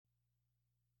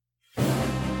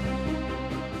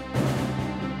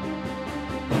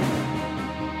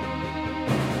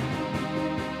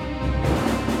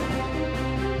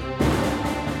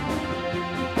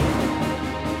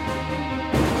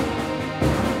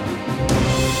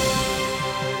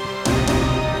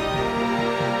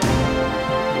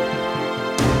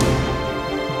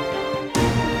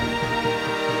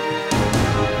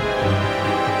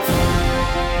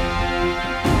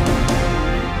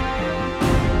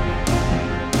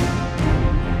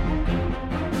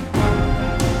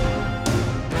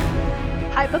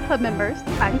Book Club members.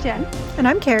 I'm Jen. And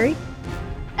I'm Carrie.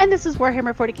 And this is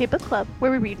Warhammer 40k Book Club,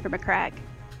 where we read from a crag.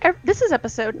 This is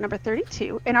episode number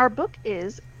 32, and our book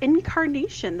is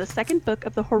Incarnation, the second book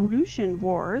of the Horusian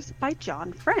Wars by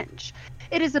John French.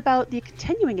 It is about the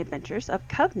continuing adventures of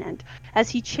Covenant as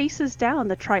he chases down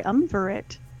the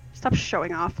Triumvirate. Stop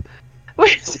showing off.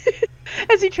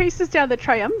 As he chases down the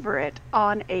Triumvirate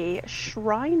on a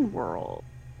shrine world.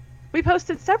 We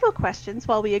posted several questions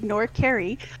while we ignored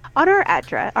Carrie on our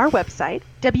website,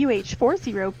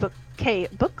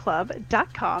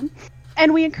 wh40bookclub.com,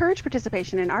 and we encourage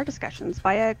participation in our discussions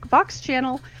via Vox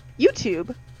channel,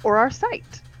 YouTube, or our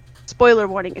site. Spoiler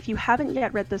warning, if you haven't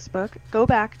yet read this book, go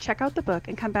back, check out the book,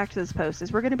 and come back to this post,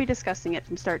 as we're going to be discussing it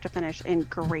from start to finish in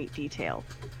great detail.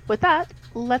 With that,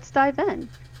 let's dive in.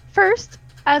 First,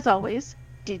 as always,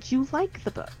 did you like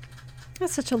the book?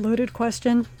 That's such a loaded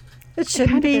question. It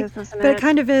shouldn't be, but it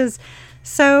kind of is.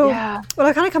 So what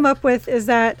I kind of come up with is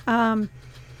that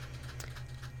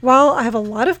while I have a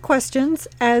lot of questions,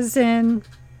 as in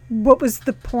what was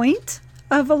the point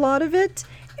of a lot of it,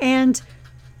 and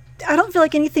I don't feel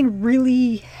like anything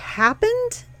really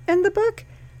happened in the book,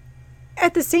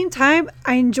 at the same time,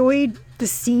 I enjoyed the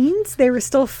scenes. They were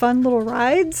still fun little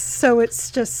rides. So it's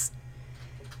just,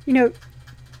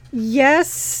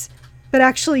 yes, but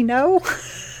actually no.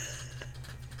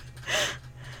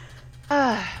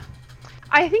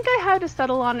 I think I had to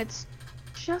settle on it's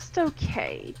just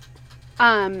okay.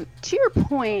 To your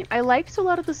point, I liked a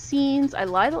lot of the scenes, I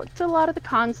liked a lot of the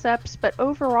concepts, but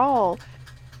overall,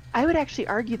 I would actually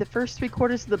argue the first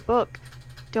 3/4 of the book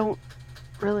don't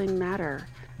really matter.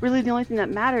 Really, the only thing that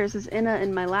matters is Inna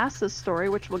and Mylassa's story,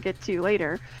 which we'll get to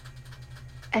later.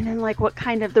 And then, what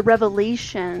kind of the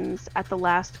revelations at the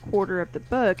last quarter of the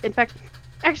book. In fact,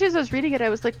 actually, as I was reading it, I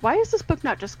was like, why is this book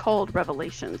not just called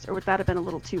Revelations? Or would that have been a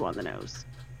little too on the nose?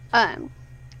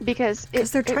 Because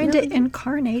they're trying to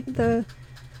incarnate the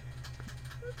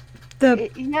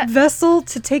vessel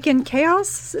to take in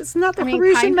chaos. Isn't that the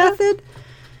Horusian method?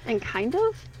 And kind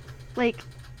of. I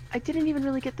didn't even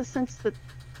really get the sense that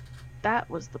that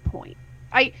was the point.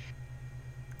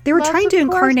 They were trying to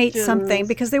incarnate something,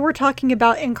 because they were talking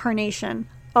about incarnation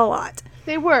a lot.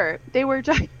 They were,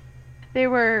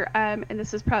 and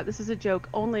this is a joke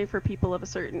only for people of a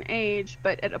certain age,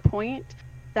 but at a point,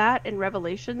 that and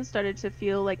Revelation started to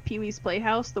feel like Pee-wee's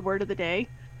Playhouse, the word of the day.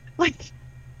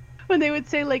 When they would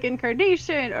say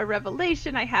incarnation or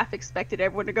revelation, I half expected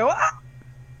everyone to go,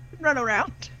 run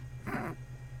around.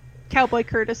 Cowboy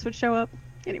Curtis would show up.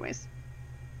 Anyways.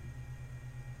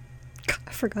 God,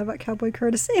 I forgot about Cowboy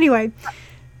Curtis. Anyway.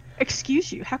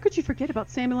 Excuse you, how could you forget about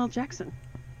Samuel L. Jackson?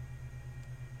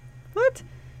 What?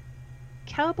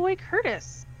 Cowboy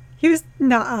Curtis. He was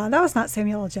that was not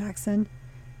Samuel L. Jackson.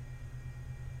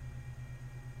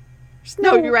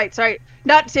 No, you're right. Sorry,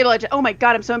 not Samuel L. Jackson. Oh my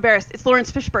God, I'm so embarrassed. It's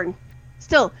Lawrence Fishburne.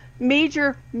 Still,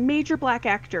 major black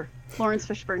actor, Lawrence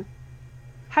Fishburne.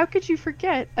 How could you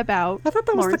forget about? I thought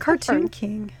that Lawrence was the Cartoon Fishburne?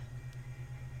 King.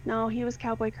 No, he was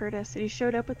Cowboy Curtis, and he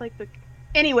showed up with the.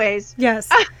 Anyways. Yes.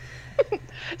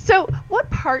 So, what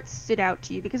parts stood out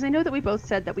to you? Because I know that we both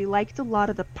said that we liked a lot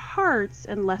of the parts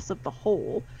and less of the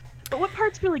whole. But what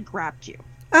parts really grabbed you?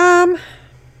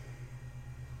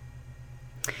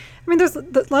 There's a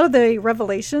lot of the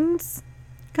revelations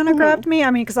kind of grabbed me.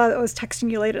 Because I was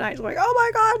texting you late at night, like, oh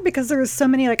my God, because there was so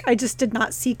many, I just did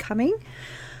not see coming.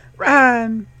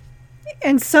 Right.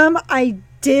 And some I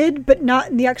did, but not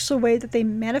in the actual way that they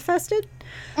manifested.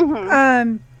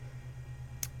 Mm-hmm.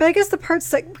 But I guess the parts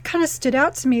that kind of stood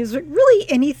out to me was really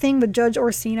anything with Judge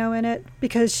Orsino in it,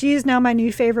 because she is now my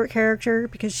new favorite character,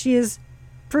 because she is,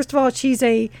 first of all, she's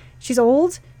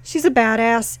old, she's a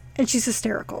badass, and she's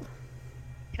hysterical.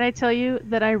 Can I tell you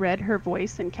that I read her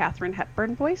voice in Katharine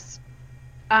Hepburn voice?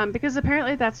 Because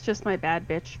apparently that's just my bad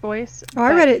bitch voice. Oh,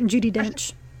 I read it in Judi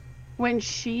Dench. When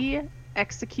she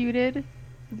executed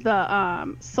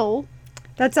the soul.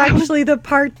 That's actually the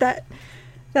part that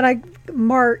I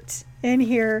marked in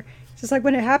here. Just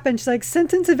when it happened, she's like,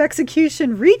 sentence of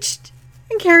execution reached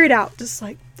and carried out. Just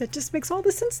that just makes all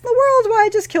the sense in the world why I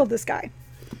just killed this guy.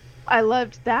 I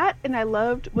loved that, and I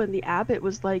loved when the abbot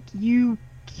was like, you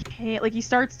can't, he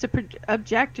starts to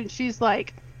object, and she's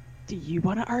like, do you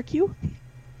want to argue?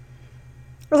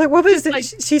 Or what was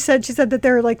it? She said that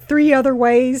there are three other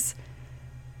ways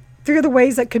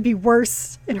that could be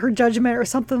worse in her judgment, or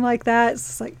something like that.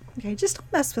 It's okay, just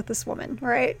don't mess with this woman,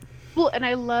 right? Well, and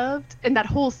I loved in that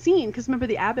whole scene, because remember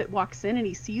the abbot walks in and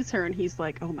he sees her and he's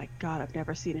like, oh my God, I've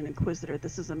never seen an inquisitor.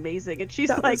 This is amazing. And she's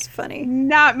that was funny.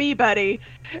 Not me, buddy.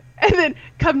 And then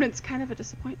Covenant's kind of a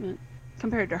disappointment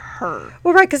compared to her.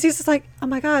 Well, right, because he's just oh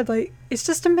my God, it's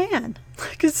just a man.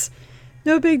 It's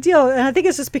No big deal. And I think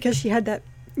it's just because she had that,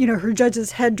 her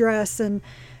judge's headdress and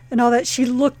all that. She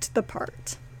looked the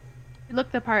part. He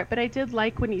looked the part, but I did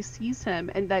like when he sees him,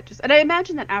 and I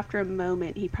imagine that after a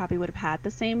moment he probably would have had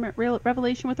the same real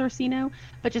revelation with Orsino,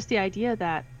 but just the idea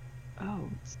that, oh,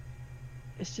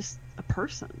 it's just a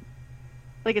person.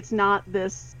 Like, it's not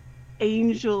this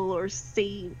angel or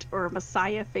saint or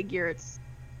messiah figure. It's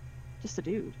just a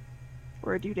dude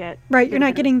or a dudette. Right. You're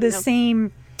not getting the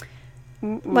same,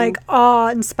 like,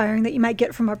 awe-inspiring that you might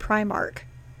get from a Primarch.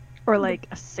 Or like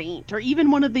a saint, or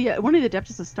even one of the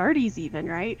Adeptus Astartes, even,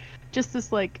 right? Just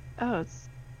this, like, oh, it's,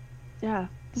 yeah.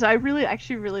 So I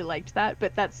actually really liked that.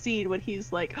 But that scene when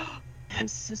he's like, oh,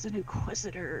 this is an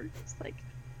Inquisitor. It's like,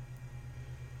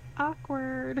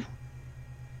 awkward.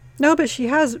 No, but she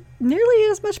has nearly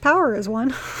as much power as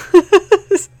one.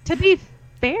 To be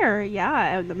fair,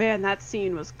 yeah. And man, that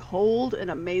scene was cold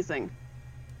and amazing.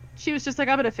 She was just like,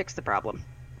 I'm gonna fix the problem.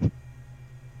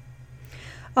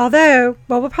 Although,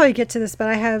 well, we'll probably get to this, but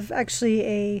I have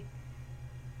actually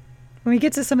when we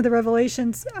get to some of the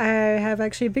revelations, I have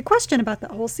actually a big question about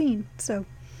that whole scene. So,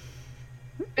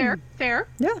 Fair.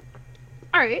 Yeah.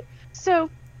 All right. So,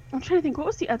 I'm trying to think, what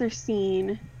was the other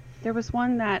scene? There was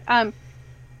one that,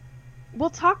 we'll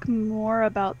talk more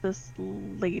about this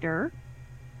later,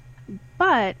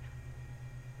 but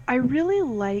I really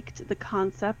liked the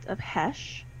concept of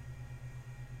Hesh.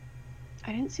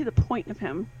 I didn't see the point of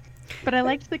him. But I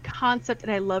liked the concept,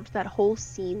 and I loved that whole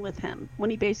scene with him when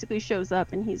he basically shows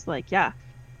up and he's like, yeah,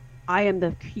 I am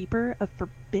the keeper of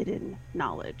forbidden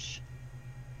knowledge.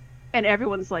 And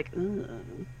everyone's like,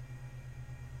 ugh.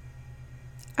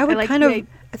 I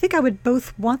think I would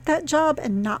both want that job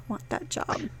and not want that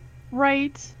job.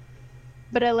 Right.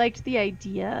 But I liked the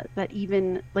idea that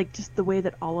even, like, just the way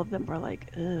that all of them were like,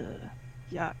 ugh,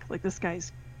 yuck. Like, this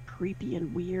guy's creepy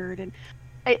and weird. And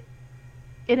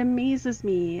it amazes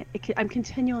me. I'm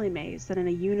continually amazed that in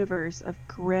a universe of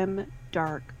grim,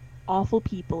 dark, awful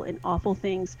people and awful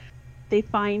things, they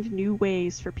find new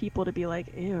ways for people to be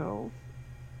like, ew.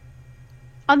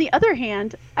 On the other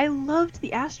hand, I loved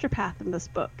the Astropath in this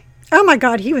book. Oh my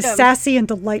god, he was sassy and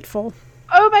delightful.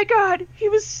 Oh my god, he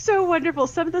was so wonderful.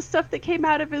 Some of the stuff that came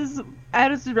out of his... I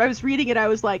was reading it, I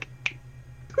was like...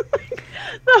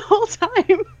 the whole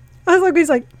time. I was like, he's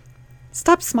like...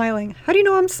 Stop smiling. How do you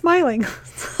know I'm smiling?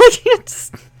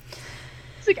 It's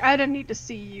like, I don't need to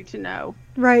see you to know.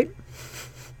 Right.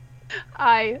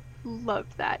 I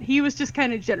loved that. He was just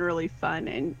kind of generally fun,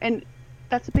 and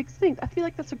that's a big thing. I feel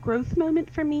like that's a growth moment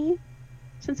for me,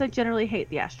 since I generally hate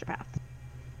the Astropath.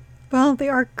 Well, they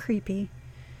are creepy.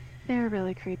 They're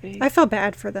really creepy. I feel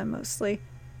bad for them, mostly.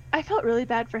 I felt really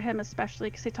bad for him, especially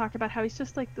because they talk about how he's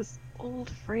just like this old,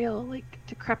 frail, like,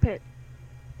 decrepit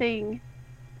thing.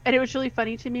 And it was really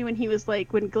funny to me when he was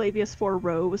like, when Glavius 4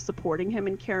 Row was supporting him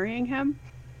and carrying him,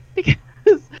 because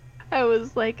I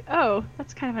was like, oh,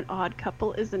 that's kind of an odd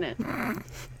couple, isn't it?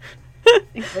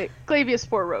 Glavius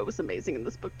 4 Row was amazing in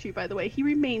this book too, by the way. He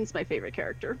remains my favorite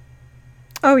character.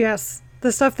 Oh yes,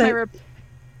 the stuff that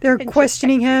they're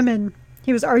questioning him and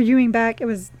he was arguing back. It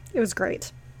was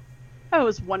great. Oh, it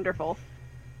was wonderful.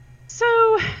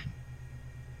 So,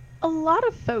 a lot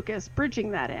of focus,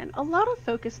 bridging that in, a lot of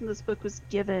focus in this book was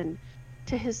given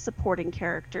to his supporting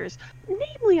characters.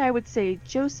 Namely, I would say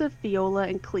Joseph, Viola,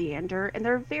 and Cleander, and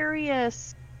their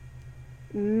various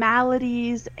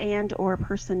maladies and or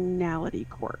personality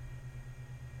quirk.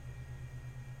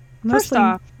 Mostly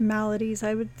maladies,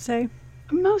 I would say.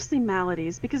 Mostly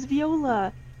maladies, because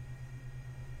Viola...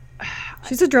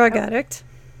 She's a drug addict.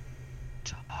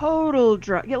 Total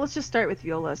drug... Yeah, let's just start with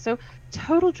Viola. So,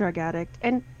 total drug addict,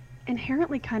 and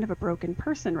inherently kind of a broken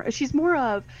person. Right? She's more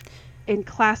of, in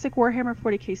classic Warhammer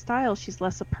 40k style, she's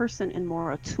less a person and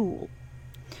more a tool.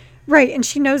 Right, and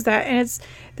she knows that, and it's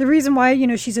the reason why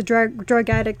she's a drug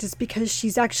addict is because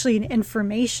she's actually an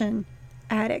information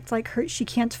addict. Like she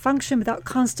can't function without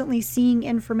constantly seeing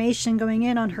information going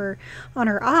in on her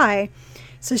eye,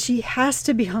 so she has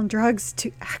to be on drugs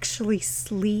to actually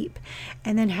sleep,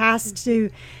 and then she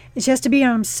has to be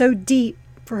on them so deep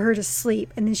for her to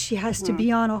sleep, and then she has to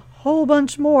be on a whole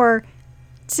bunch more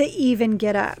to even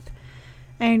get up.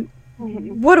 And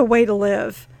what a way to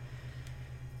live.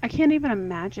 I can't even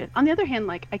imagine. On the other hand,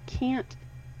 like I can't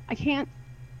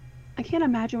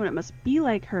imagine what it must be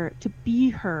like her to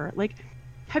be her. Like,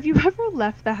 have you ever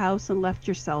left the house and left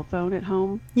your cell phone at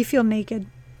home? You feel naked.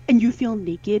 And you feel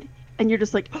naked and you're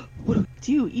just like, oh, what do I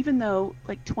do? Even though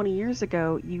like 20 years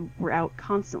ago you were out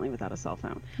constantly without a cell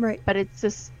phone. Right. But it's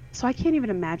just, so I can't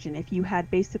even imagine if you had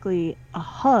basically a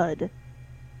HUD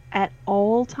at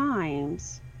all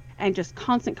times and just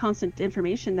constant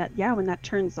information that, yeah, when that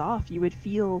turns off, you would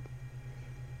feel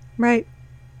Right.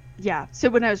 Yeah. So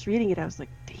when I was reading it, I was like,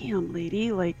 damn,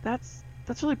 lady, like that's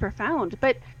really profound.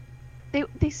 But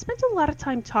they spent a lot of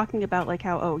time talking about like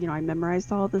how, oh, I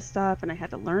memorized all this stuff and I had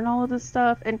to learn all of this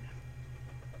stuff. And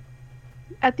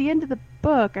at the end of the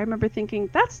book, I remember thinking,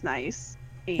 that's nice.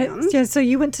 And Yeah, so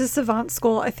you went to savant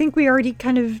school. I think we already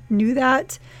kind of knew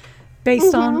that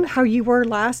based on how you were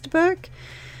last book.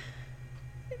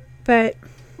 But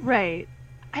right.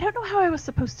 I don't know how I was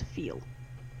supposed to feel.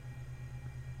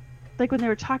 Like when they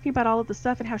were talking about all of the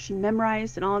stuff and how she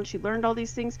memorized and all, and she learned all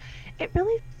these things, it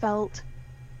really felt,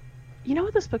 you know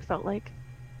what this book felt like?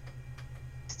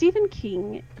 Stephen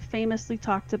King famously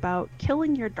talked about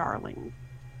killing your darling.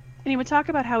 And he would talk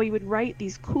about how he would write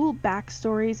these cool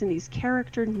backstories and these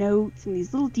character notes and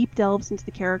these little deep delves into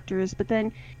the characters, but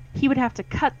then he would have to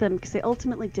cut them because they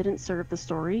ultimately didn't serve the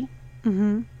story.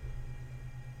 Mm-hmm.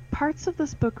 Parts of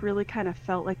this book really kind of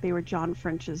felt like they were John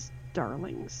French's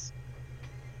darlings.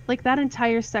 Like that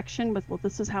entire section with, well,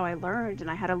 this is how I learned,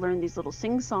 and I had to learn these little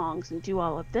sing-songs and do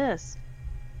all of this.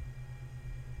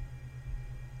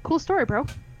 Cool story, bro.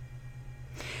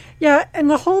 Yeah,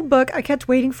 and the whole book, I kept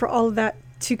waiting for all of that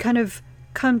to kind of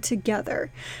come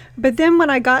together. But then when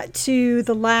I got to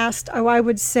the last, I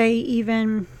would say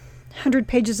even 100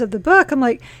 pages of the book, I'm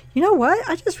like, you know what?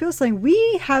 I just realized something.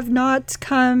 We have not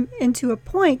come into a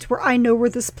point where I know where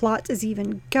this plot is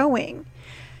even going.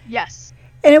 Yes.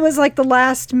 And it was like the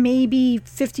last maybe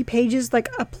 50 pages, like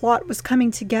a plot was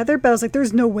coming together. But I was like,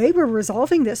 there's no way we're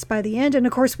resolving this by the end. And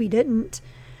of course we didn't.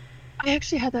 I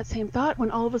actually had that same thought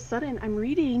when all of a sudden I'm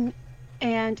reading,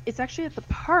 and it's actually at the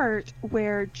part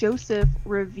where Joseph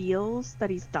reveals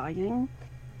that he's dying.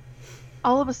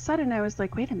 All of a sudden I was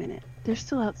like, wait a minute, they're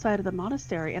still outside of the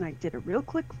monastery. And I did a real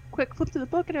quick flip to the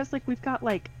book, and I was like, we've got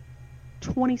like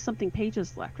 20 something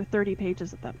pages left, or 30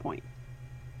 pages at that point.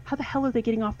 How the hell are they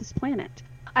getting off this planet?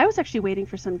 I was actually waiting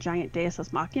for some giant Deus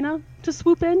Ex Machina to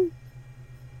swoop in,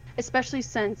 especially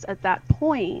since at that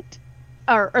point,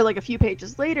 or like a few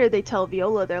pages later, they tell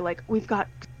Viola, they're like, we've got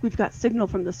signal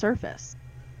from the surface.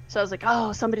 So I was like,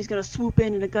 oh, somebody's gonna swoop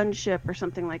in a gunship or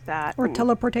something like that, or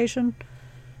teleportation.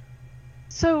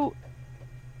 So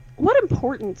what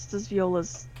importance does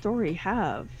Viola's story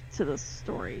have to this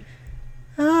story?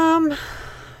 Ma'am,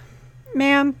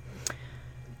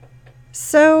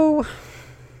 so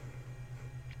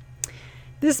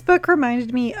this book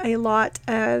reminded me a lot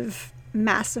of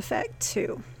Mass Effect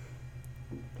 2,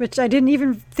 which I didn't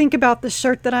even think about the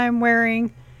shirt that I'm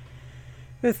wearing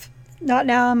with, not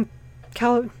now I'm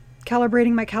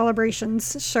calibrating my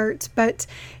calibrations shirt, but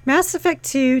Mass Effect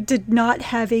 2 did not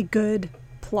have a good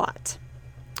plot.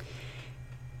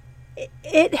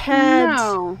 It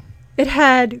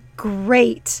had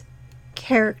great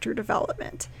character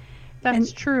development.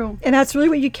 That's true. And that's really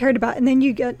what you cared about. And then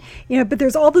you get, but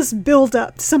there's all this build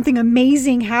up to something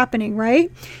amazing happening,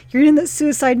 right? You're in that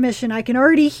suicide mission. I can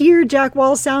already hear Jack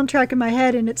Wall's soundtrack in my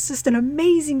head, and it's just an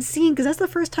amazing scene because that's the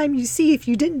first time you see, if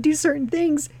you didn't do certain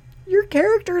things, your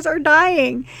characters are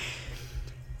dying.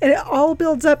 And it all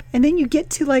builds up. And then you get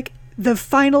to like the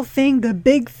final thing, the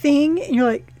big thing, and you're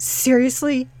like,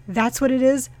 seriously, that's what it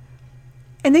is?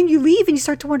 And then you leave and you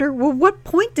start to wonder, well, what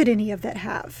point did any of that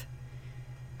have?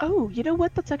 Oh, you know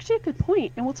what? That's actually a good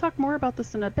point. And we'll talk more about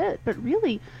this in a bit. But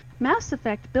really, Mass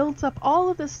Effect builds up all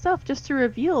of this stuff just to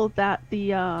reveal that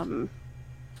the,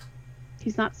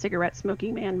 he's not cigarette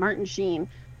smoking man, Martin Sheen.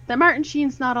 That Martin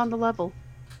Sheen's not on the level.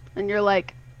 And you're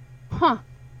like, huh,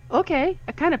 okay.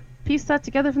 I kind of pieced that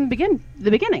together from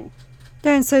the beginning.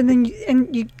 Yeah, and so then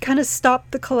you kind of stop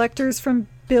the collectors from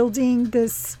building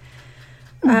this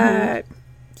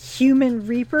human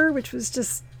Reaper, which was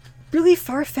just really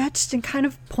far-fetched and kind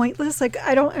of pointless. Like,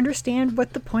 I don't understand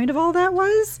what the point of all that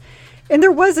was. And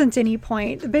there wasn't any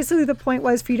point. Basically, the point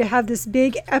was for you to have this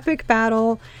big epic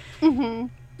battle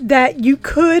that you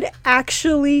could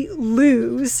actually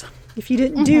lose. If you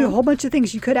didn't do a whole bunch of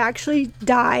things, you could actually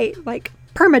die, like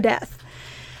permadeath.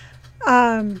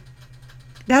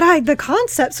 The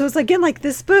concept, so it's again like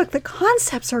this book, the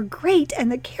concepts are great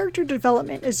and the character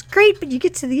development is great, but you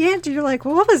get to the end and you're like,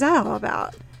 well, what was that all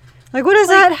about? Like, what does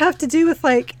that have to do with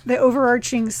like the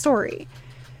overarching story?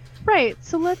 Right.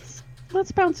 So let's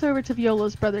bounce over to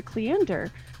Viola's brother Cleander.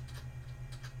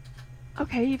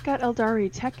 Okay, you've got Eldari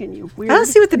tech in you. Weird. I don't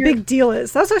see what the big deal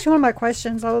is. That was actually one of my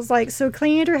questions. I was like, so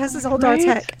Cleander has this Eldari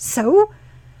tech. So?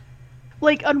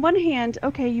 Like, on one hand,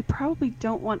 okay, you probably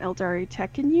don't want Eldari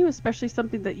tech in you, especially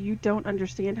something that you don't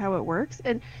understand how it works.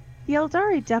 And the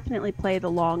Eldari definitely play the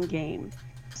long game.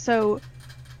 So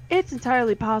it's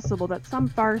entirely possible that some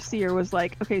Farseer was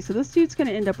like, okay, so this dude's going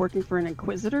to end up working for an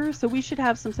Inquisitor, so we should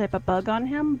have some type of bug on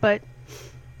him, but...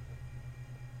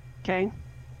 Okay.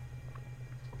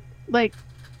 Like,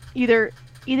 either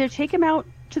take him out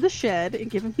to the shed and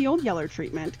give him the old Yeller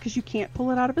treatment, because you can't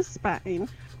pull it out of his spine,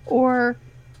 or...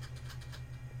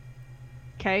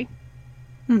 Okay?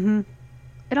 Mm-hmm.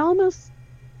 It almost...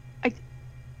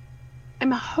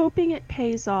 I'm hoping it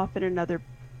pays off in another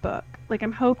book. Like,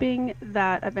 I'm hoping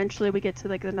that eventually we get to,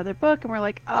 like, another book, and we're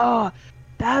like, oh,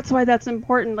 that's why that's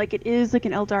important. Like, it is, like,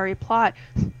 an Eldari plot.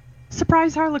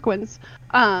 Surprise Harlequins.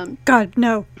 God,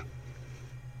 no.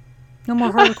 No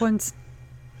more Harlequins.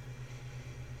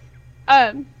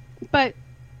 But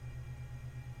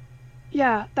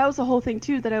yeah, that was the whole thing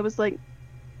too, that I was like,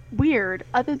 weird,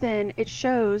 other than it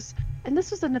shows, and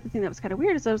this was another thing that was kind of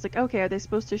weird, is I was like, okay, are they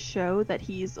supposed to show that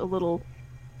he's a little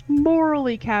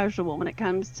morally casual when it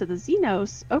comes to the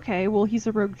Xenos? Okay, well, he's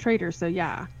a rogue trader, so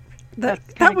yeah.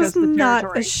 That was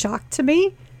not a shock to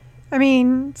me. I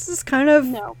mean, this is kind of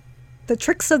the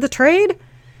tricks of the trade.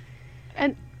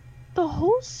 And the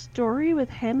whole story with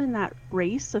him and that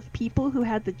race of people who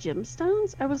had the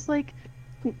gemstones, I was like,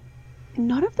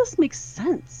 none of this makes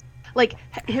sense. Like,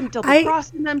 him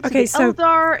double-crossing them to the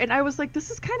Eldar, and I was like, this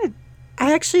is kind of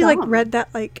I actually, dumb. like, read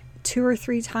that, like, 2 or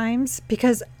 3 times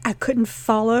because I couldn't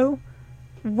follow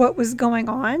what was going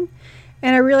on.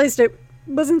 And I realized it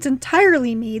wasn't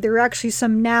entirely me. There were actually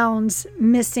some nouns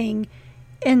missing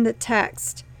in the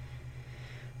text.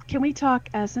 Can we talk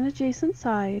as an adjacent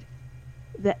side?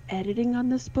 The editing on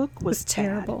this book was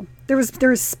terrible. There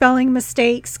was spelling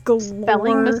mistakes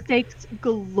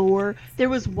galore. There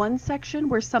was one section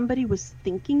where somebody was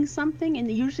thinking something,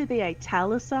 and usually they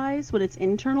italicize when it's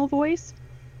internal voice.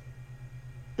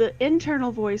 The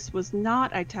internal voice was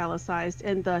not italicized,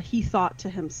 and the he thought to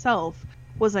himself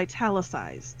was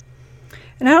italicized.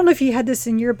 And I don't know if you had this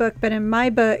in your book, but in my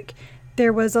book,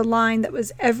 there was a line that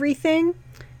was everything,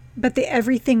 but the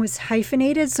everything was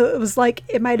hyphenated. So it was like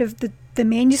it might have the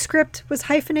manuscript was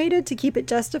hyphenated to keep it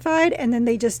justified, and then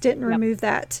they just didn't remove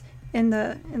that in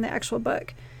the actual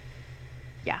book.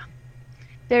 Yeah.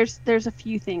 There's a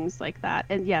few things like that.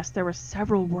 And yes, there were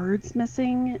several words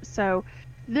missing. So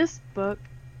this book,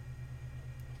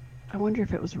 I wonder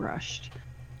if it was rushed.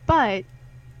 But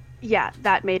yeah,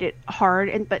 that made it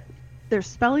hard, but there's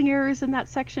spelling errors in that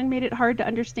section made it hard to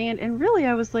understand. And really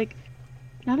I was like,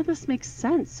 none of this makes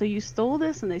sense. So you stole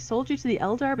this and they sold you to the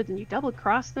Eldar, but then you double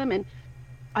crossed them, and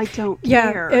I don't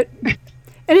care.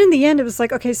 And in the end, it was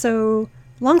like, okay, so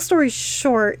long story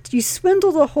short, you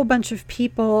swindled a whole bunch of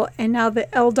people, and now the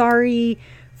Eldari,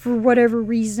 for whatever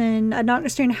reason, I don't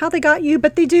understand how they got you,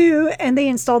 but they do, and they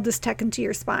installed this tech into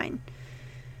your spine.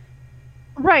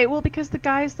 Right, well, because the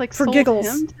guys, like, for sold giggles.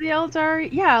 Him to the Eldari.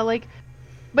 Yeah, like,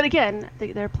 but again,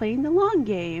 they're playing the long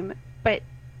game, but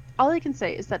all I can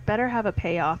say is that better have a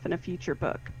payoff in a future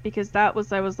book, because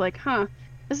I was like,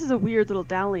 this is a weird little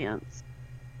dalliance.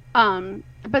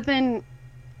 But then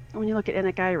when you look at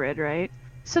Ennick-Irid, right?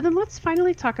 So then let's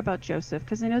finally talk about Joseph,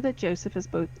 because I know that Joseph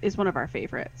is one of our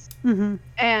favorites. Mm-hmm.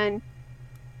 And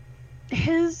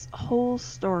his whole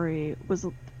story was,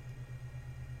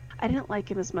 I didn't like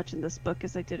him as much in this book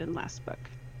as I did in last book.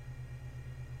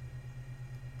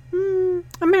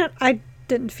 I mean, I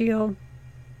didn't feel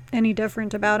any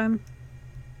different about him.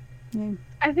 Yeah.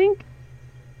 I think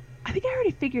I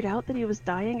already figured out that he was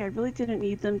dying. I really didn't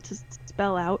need them to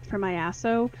spell out for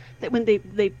Iaso that when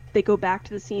they go back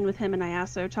to the scene with him and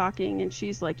Iaso talking, and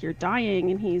she's like, "You're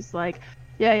dying," and he's like,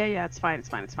 yeah, it's fine.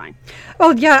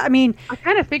 Oh yeah, I mean, I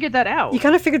kind of figured that out. You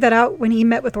kind of figured that out when he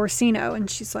met with Orsino, and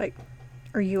she's like,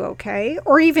 "Are you okay?"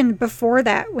 Or even before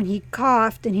that, when he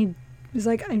coughed, and he was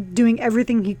like, "I'm doing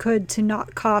everything he could to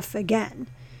not cough again."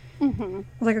 Mm-hmm. I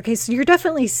was like, okay, so you're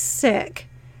definitely sick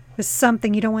with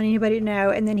something you don't want anybody to know.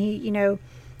 And then he,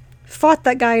 fought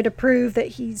that guy to prove that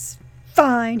he's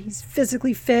fine, he's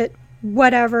physically fit,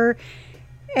 whatever.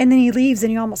 And then he leaves and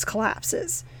he almost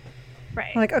collapses. Right.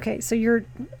 I'm like, okay, so you're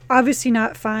obviously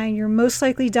not fine. You're most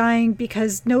likely dying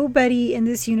because nobody in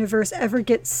this universe ever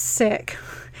gets sick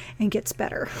and gets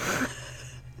better.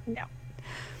 No.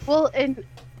 Well, and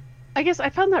I guess I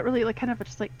found that really kind of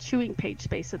just like chewing page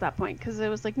space at that point, because it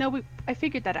was like, no, I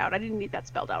figured that out. I didn't need that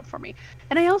spelled out for me.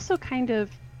 And I also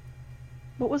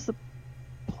what was the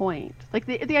point? Like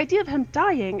the idea of him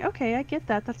dying, okay, I get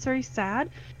that. That's very sad.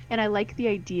 And I like the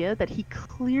idea that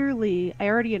I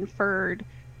already inferred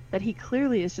that he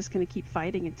clearly is just going to keep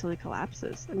fighting until he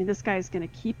collapses. I mean, this guy's going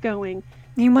to keep going.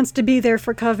 He wants to be there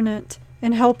for Covenant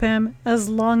and help him as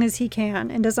long as he can,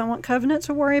 and doesn't want Covenant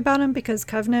to worry about him, because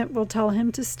Covenant will tell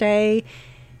him to stay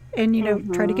and,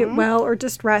 try to get well or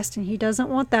just rest, and he doesn't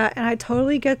want that. And I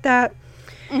totally get that.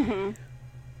 Mm-hmm.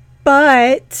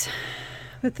 But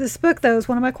with this book, though, is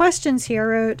one of my questions here. I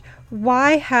wrote,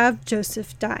 why have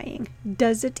Joseph dying?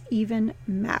 Does it even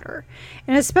matter?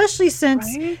 And especially since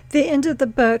the end of the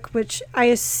book, which I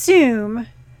assume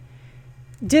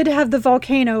did have the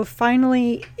volcano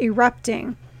finally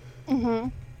erupting. Mm-hmm.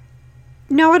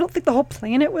 No, I don't think the whole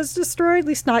planet was destroyed, at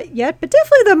least not yet, but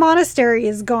definitely the monastery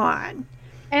is gone.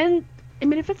 And I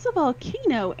mean, if it's a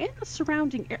volcano and the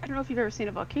surrounding area, I don't know if you've ever seen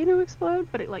a volcano explode,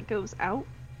 but it like goes out.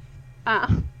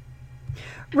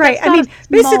 Right. I mean,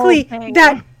 basically,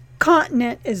 that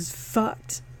continent is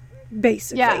fucked,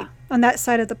 basically, on that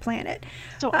side of the planet.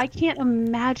 So I can't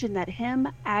imagine that him,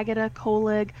 Agatha,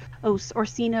 Coleg,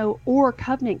 Orsino, or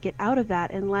Covenant get out of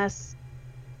that unless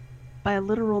by a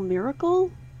literal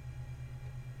miracle.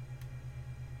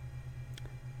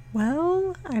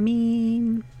 Well, I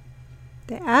mean,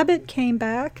 the abbot came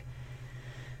back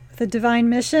with a divine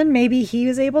mission. Maybe he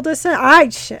was able to say, I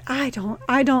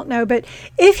don't know. But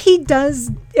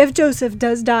if Joseph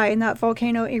does die in that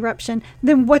volcano eruption,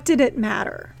 then what did it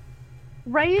matter?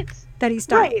 Right? That he's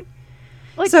died. Right.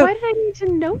 Like, why did I need to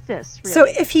know this? Really? So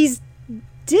if he's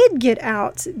did get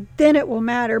out, then it will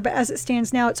matter. But as it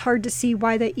stands now, it's hard to see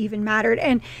why that even mattered.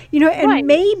 And,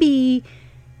 maybe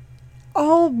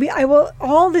all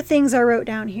the things I wrote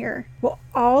down here will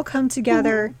all come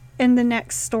together in the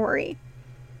next story.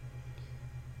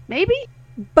 Maybe.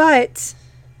 But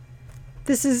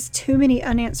this is too many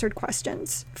unanswered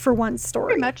questions for one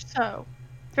story. Very much so.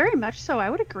 Very much so. I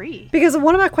would agree. Because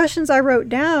one of my questions I wrote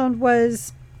down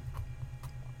was,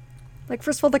 like,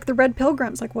 first of all, like the Red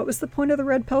Pilgrims. Like, what was the point of the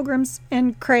Red Pilgrims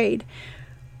and Kraid?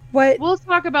 We'll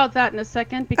talk about that in a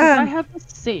second because I have the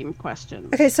same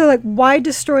questions. Okay, so like, why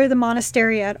destroy the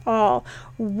monastery at all?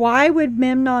 Why would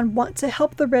Memnon want to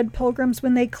help the Red Pilgrims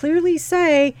when they clearly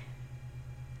say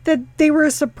that they were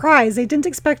a surprise? They didn't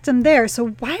expect them there.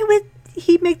 So why would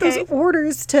he make those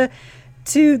orders to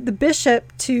the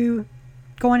bishop to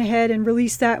go on ahead and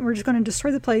release that, and we're just going to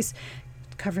destroy the place,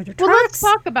 cover their tracks? Well, let's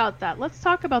talk about that. Let's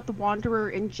talk about the Wanderer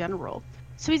in general.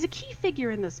 So he's a key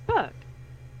figure in this book.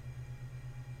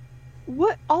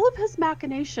 What all of his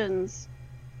machinations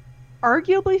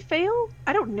arguably fail?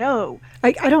 I don't know.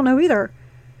 I don't know either.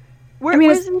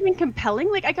 Was it even compelling?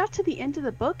 Like, I got to the end of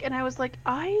the book and I was like,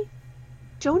 I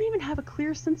don't even have a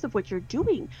clear sense of what you're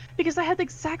doing, because I had the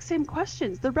exact same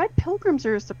questions. The Red Pilgrims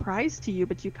are a surprise to you,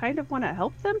 but you kind of want to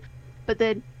help them, but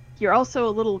then you're also a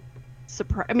little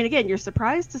surprised. I mean, again, you're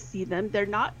surprised to see them. They're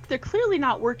clearly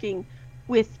not working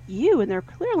with you, and they're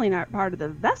clearly not part of the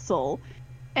vessel.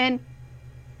 And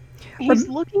he's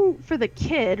looking for the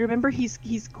kid. Remember, he's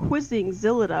quizzing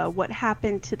Zillida what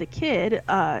happened to the kid,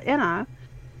 Enna,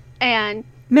 and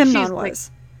Memnon was.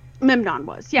 Memnon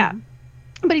was, yeah. Mm-hmm.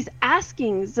 But he's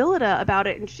asking Zillida about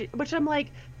it, which I'm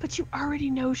like, but you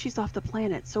already know she's off the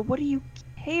planet, so what do you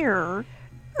care?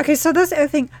 Okay, so that's the other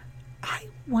thing. I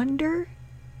wonder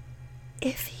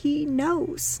if he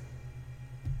knows.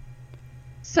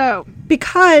 So,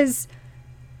 because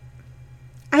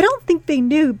I don't think they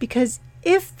knew, because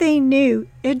if they knew,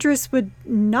 Idris would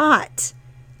not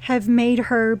have made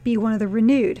her be one of the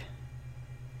renewed.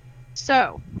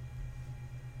 So,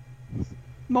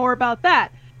 more about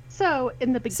that. So,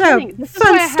 in the beginning, this is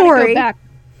why I had story. To go back.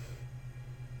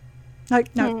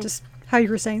 Like, not just how you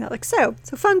were saying that. Like, so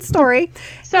fun story.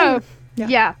 So,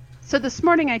 yeah. So this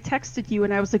morning I texted you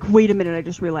and I was like, wait a minute, I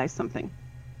just realized something.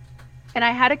 And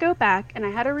I had to go back and I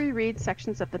had to reread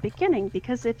sections of the beginning,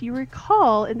 because if you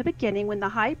recall, in the beginning, when the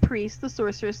high priest, the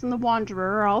sorceress, and the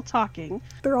wanderer are all talking,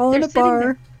 they're all in a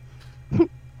bar.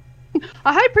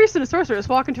 A high priest and a sorceress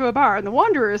walk into a bar, and the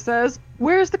wanderer says,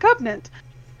 "Where's the covenant?"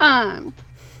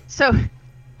 So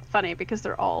funny because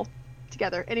they're all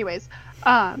together. Anyways,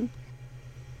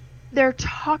 they're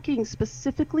talking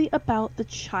specifically about the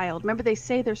child. Remember, they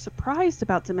say they're surprised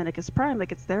about Dominicus Prime,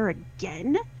 like it's there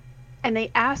again. And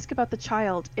they ask about the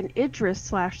child, and Idris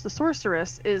 / the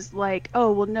sorceress is like,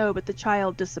 oh, well, no, but the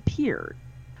child disappeared.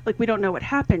 Like, we don't know what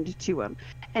happened to him.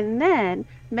 And then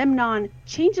Memnon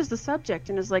changes the subject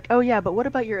and is like, oh, yeah, but what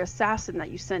about your assassin that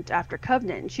you sent after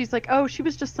Covenant? And she's like, oh, she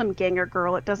was just some ganger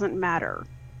girl. It doesn't matter.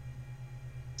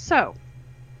 So,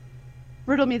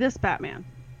 riddle me this, Batman.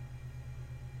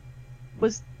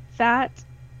 Was that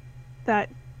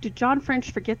did John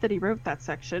French forget that he wrote that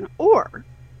section? Or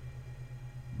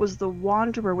was the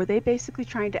Wanderer, were they basically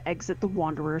trying to exit the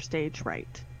Wanderer stage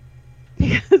right?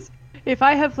 Because if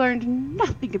I have learned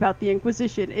nothing about the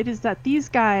Inquisition, it is that these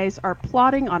guys are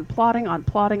plotting on plotting on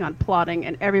plotting on plotting,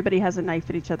 and everybody has a knife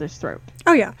at each other's throat.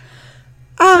 Oh, yeah.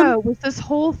 So, was this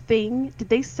whole thing, did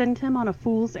they send him on a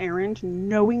fool's errand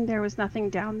knowing there was nothing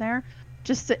down there?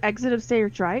 just to exit him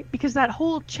stage right? Because that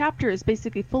whole chapter is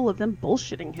basically full of them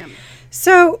bullshitting him.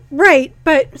 So, right,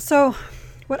 but so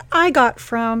what I got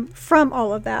from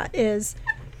all of that is,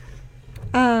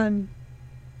 and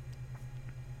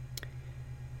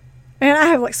I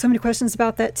have like so many questions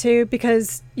about that too,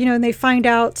 because, you know, and they find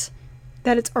out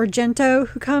that it's Argento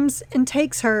who comes and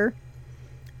takes her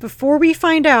before we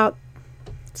find out,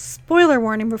 spoiler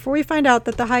warning, before we find out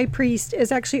that the high priest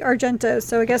is actually Argento.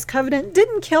 So I guess Covenant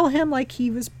didn't kill him like he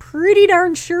was pretty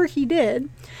darn sure he did.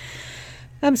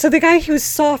 So the guy, he was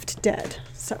soft dead.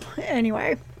 So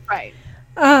anyway. Right.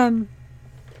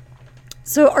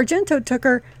 So Argento took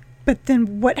her, but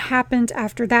then what happened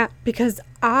after that? Because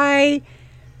they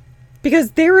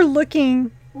were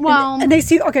looking, and they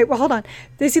see, okay, well, hold on.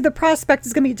 They see the prospect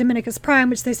is going to be Dominicus Prime,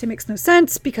 which they say makes no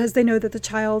sense because they know that the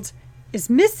child is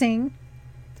missing,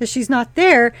 that she's not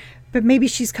there, but maybe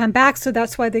she's come back, so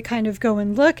that's why they kind of go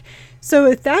and look. So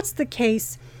if that's the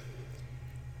case,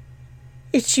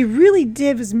 if she really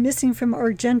was missing from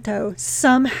Argento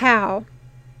somehow,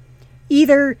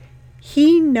 either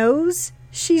he knows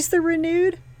she's the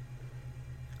Renewed,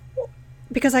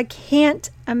 because I can't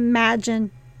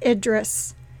imagine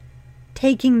Idris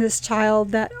taking this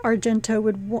child that Argento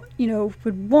would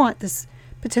want, this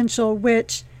potential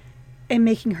witch, and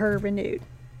making her Renewed.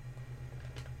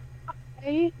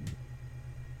 Okay.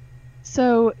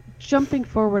 So jumping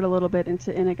forward a little bit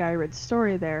into Inagairid's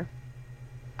story there,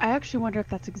 I actually wonder if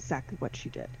that's exactly what she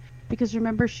did. Because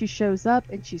remember, she shows up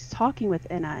and she's talking with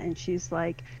Inna, and she's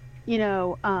like, you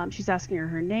know, she's asking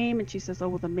her name, and she says, oh,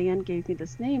 well, the man gave me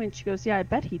this name. And she goes, yeah, I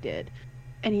bet he did.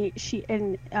 And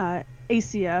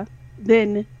Acia,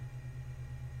 then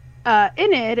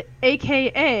Enid,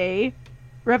 a.k.a.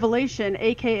 Revelation,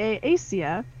 a.k.a.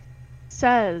 Acia,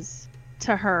 says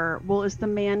to her, well, is the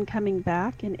man coming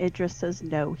back? And Idris says,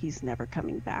 no, he's never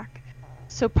coming back.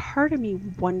 So part of me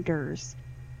wonders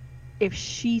if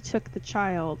she took the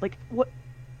child, like, what?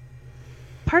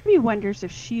 Part of me wonders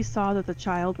if she saw that the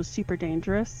child was super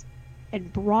dangerous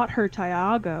and brought her to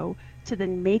Iago to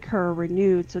then make her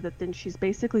Renewed, so that then she's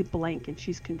basically blank and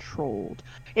she's controlled.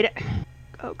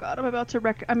 Oh God, I'm about to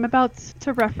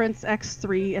reference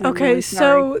X3. And okay, really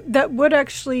so that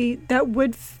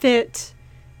would fit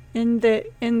in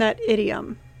that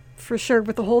idiom for sure,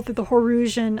 with the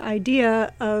Horusian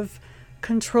idea of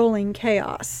controlling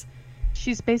chaos.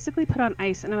 She's basically put on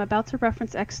ice, and I'm about to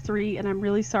reference X3, and I'm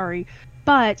really sorry.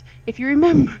 But if you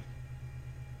remember,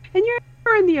 and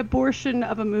you're in the abortion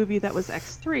of a movie that was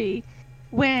X3,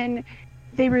 when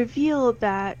they revealed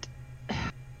that,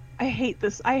 I hate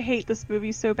this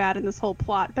movie so bad in this whole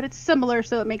plot, but it's similar,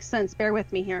 so it makes sense. Bear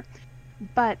with me here.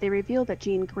 But they revealed that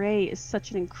Jean Grey is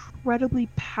such an incredibly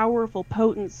powerful,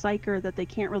 potent psyker that they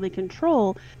can't really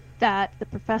control, that the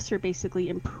professor basically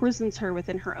imprisons her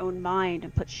within her own mind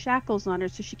and puts shackles on her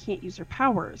so she can't use her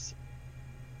powers.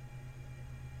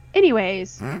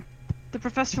 Anyways, the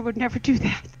professor would never do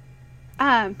that.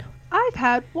 I've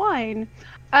had wine.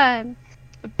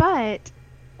 But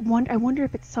I wonder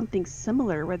if it's something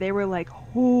similar where they were like,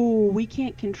 oh, we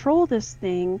can't control this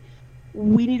thing.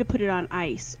 We need to put it on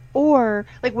ice. Or,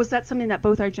 like, was that something that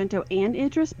both Argento and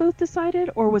Idris both decided?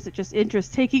 Or was it just Idris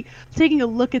taking a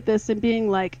look at this and being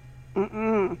like,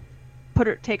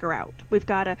 take her out.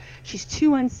 She's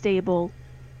too unstable.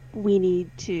 We need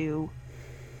to,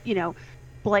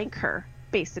 blank her,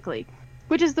 basically.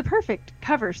 Which is the perfect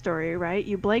cover story, right?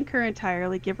 You blank her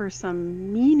entirely, give her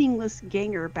some meaningless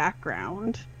ganger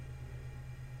background,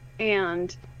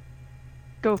 and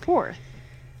go forth.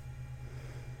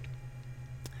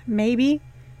 Maybe.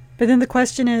 But then the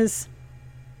question is,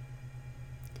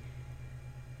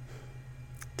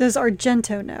 does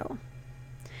Argento know?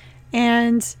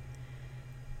 And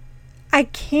I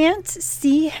can't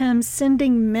see him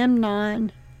sending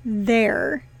Memnon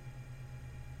there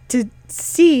to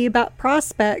see about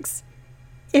prospects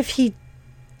if he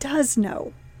does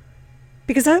know.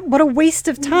 Because what a waste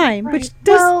of time, right. Which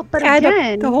does add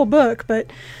up the whole book.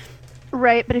 But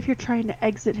right, but if you're trying to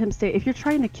exit him, if you're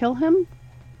trying to kill him,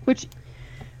 which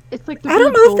it's like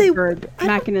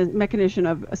the mechanism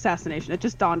of assassination. It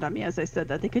just dawned on me as I said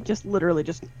that they could just literally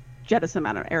just jettison him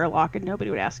out of an airlock and nobody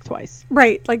would ask twice.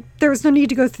 Right, like there was no need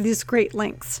to go through these great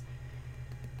lengths.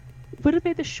 Would have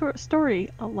made the short story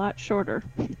a lot shorter.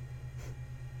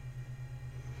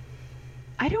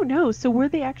 I don't know. So were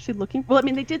they actually looking? Well, I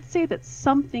mean, they did say that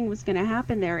something was going to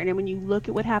happen there, and then when you look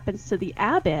at what happens to the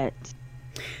abbot,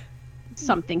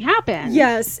 something happened.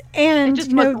 Yes, and it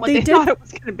just wasn't what they thought it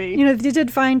was going to be. They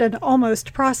did find an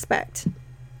almost prospect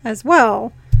as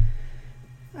well.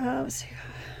 Let's see.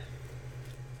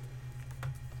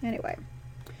 Anyway.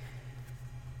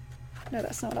 No,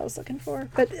 that's not what I was looking for.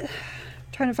 But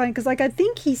trying to find, because like I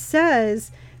think he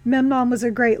says Memnon was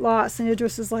a great loss, and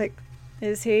Idris is like,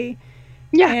 is he?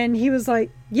 Yeah. And he was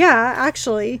like, yeah,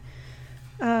 actually.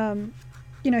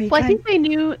 I think they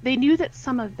knew that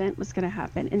some event was going to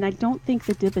happen, and I don't think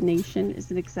the divination is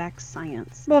an exact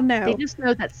science. Well, no. They just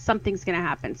know that something's going to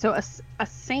happen. So a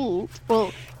saint,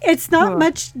 well... It's not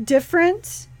much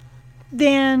different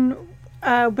than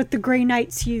what the Grey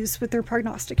Knights use with their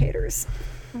prognosticators.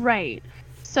 Right.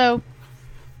 So,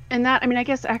 and that, I mean, I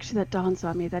guess actually that dawns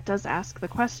on me. That does ask the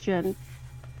question,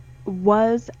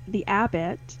 was the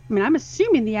abbot... I mean, I'm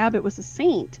assuming the abbot was a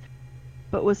saint,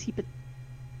 but was he...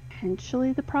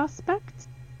 potentially the prospect,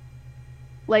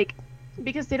 like,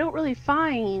 because they don't really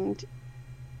find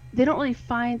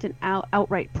an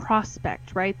outright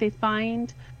prospect, right? They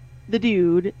find the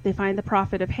dude, they find the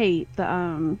prophet of hate,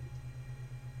 the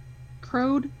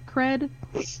cred,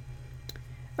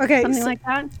 okay, something like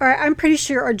that. All right, I'm pretty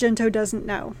sure Argento doesn't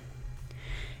know,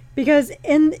 because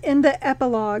in the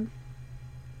epilogue,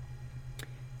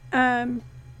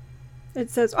 it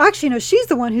says, actually, no, she's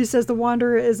the one who says the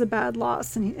Wanderer is a bad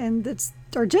loss. And it's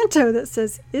Argento that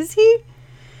says, is he?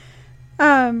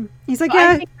 He's like,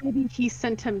 yeah. I think maybe he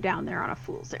sent him down there on a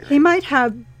fool's errand. He might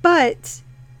have, but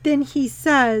then he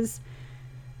says,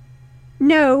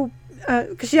 no,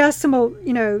 because she asks him, well,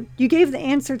 you gave the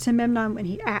answer to Memnon when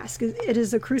he asked. It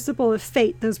is a crucible of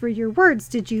fate. Those were your words.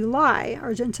 Did you lie?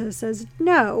 Argento says,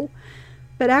 no.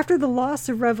 But after the loss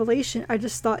of Revelation, I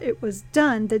just thought it was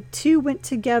done. The two went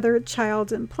together,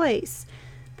 child in place.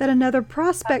 That another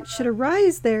prospect should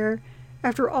arise there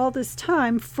after all this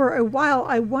time. For a while,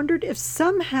 I wondered if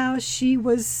somehow she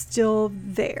was still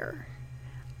there.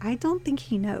 I don't think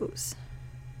he knows.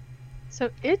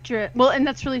 So Idris, well, and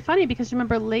that's really funny because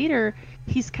remember later,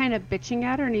 he's kind of bitching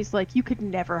at her and he's like, you could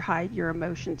never hide your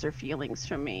emotions or feelings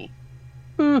from me.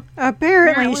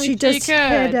 Apparently she just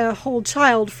hid a whole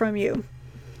child from you.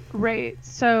 Right.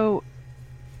 So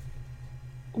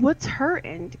what's her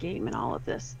end game in all of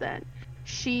this then?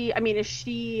 Is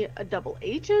she a double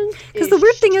agent? Because the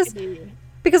weird thing is,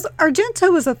 because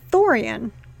Argento was a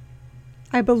Thorian,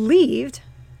 I believed.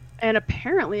 And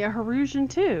apparently a Harusian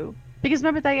too. Because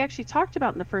remember they actually talked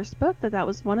about in the first book that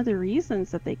was one of the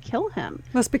reasons that they kill him.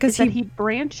 Well, it's because he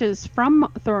branches from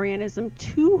Thorianism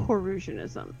to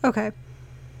Harusianism. Okay.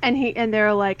 And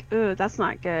they're like, "Ugh, that's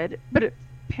not good." But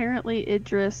apparently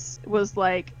Idris was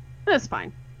like, "That's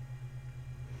fine."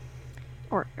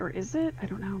 Or is it? I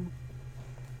don't know.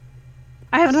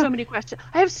 I have so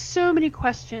many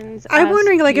questions. I'm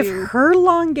wondering, like, if her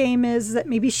long game is that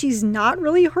maybe she's not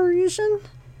really Harusian,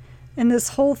 and this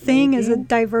whole thing is a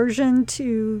diversion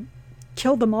to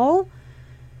kill them all.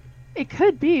 It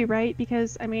could be, right?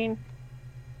 Because I mean,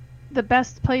 the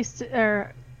best place to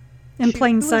in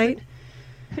plain sight.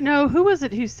 No, who was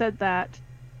it who said that?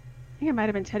 I think it might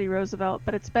have been Teddy Roosevelt,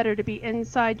 but it's better to be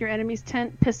inside your enemy's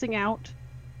tent pissing out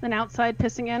than outside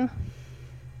pissing in.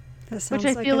 That sounds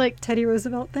like a Teddy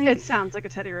Roosevelt thing. It sounds like a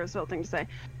Teddy Roosevelt thing to say.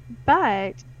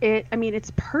 But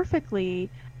it's perfectly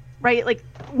right. Like,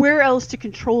 where else to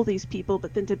control these people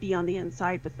but then to be on the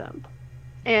inside with them?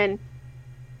 And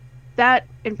that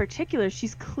in particular,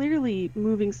 she's clearly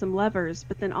moving some levers,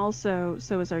 but then also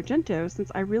so is Argento,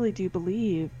 since I really do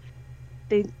believe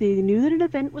they knew that an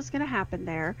event was going to happen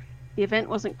there. The event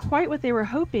wasn't quite what they were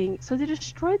hoping, so they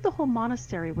destroyed the whole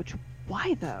monastery, which,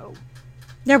 why though?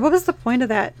 Yeah, what was the point of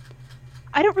that?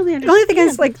 I don't really understand. The only thing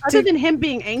is, like, other than him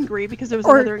being angry because there was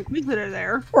another Inquisitor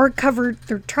there. Or covered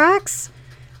their tracks.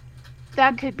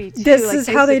 That could be too. This is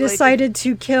how they decided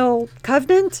to kill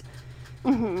Covenant.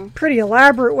 Mm-hmm. Pretty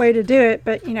elaborate way to do it,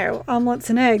 but, omelets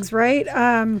and eggs, right?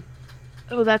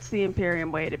 Oh, that's the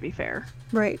Imperium way, to be fair.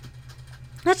 Right.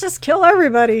 Let's just kill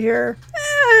everybody here.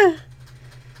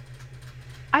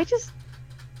 I just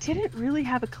didn't really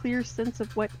have a clear sense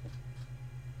of what...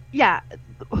 Yeah,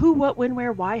 who, what, when,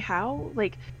 where, why, how.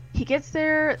 Like, he gets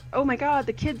there, oh my god,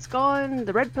 the kid's gone,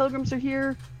 the Red Pilgrims are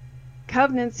here,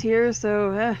 Covenant's here,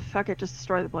 so fuck it, just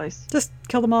destroy the place. Just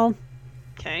kill them all.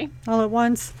 Okay. All at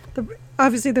once.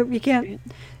 Obviously, you can't...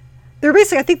 They're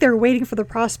basically, I think they're waiting for the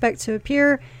prospect to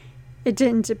appear. It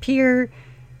didn't appear,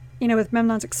 with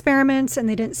Memnon's experiments, and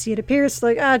they didn't see it appear,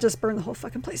 so just burn the whole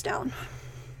fucking place down.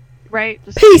 Right.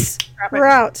 Just peace! We're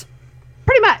out.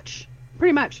 Pretty much.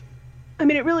 I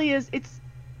mean, it really is.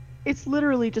 It's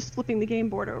literally just flipping the game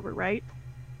board over, right?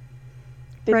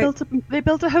 They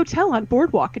built a hotel on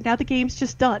Boardwalk, and now the game's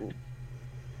just done.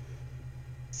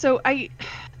 So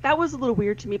that was a little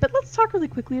weird to me. But let's talk really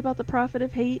quickly about the Prophet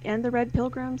of Hate and the Red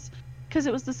Pilgrims, because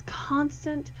it was this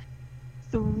constant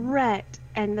threat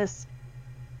and this.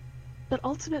 But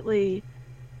ultimately,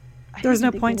 I There was didn't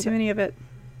no think point they to were any of it.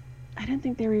 I didn't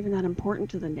think they were even that important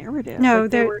to the narrative. No,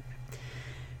 Like, they were.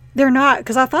 they're not,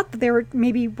 because I thought that they were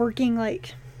maybe working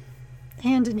like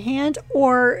hand in hand,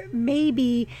 or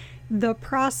maybe the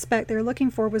prospect they're looking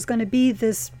for was going to be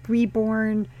this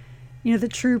reborn, the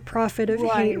true prophet of hate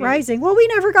Right. rising. Well, we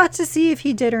never got to see if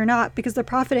he did or not, because the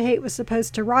prophet of hate was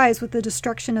supposed to rise with the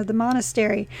destruction of the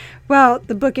monastery. Well,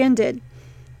 the book ended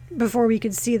before we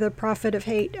could see the prophet of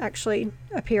hate actually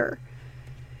appear.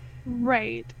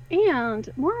 Right. And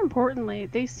more importantly,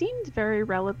 they seemed very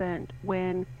relevant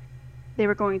when they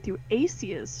were going through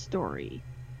Asia's story.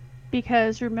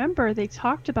 Because remember, they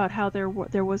talked about how there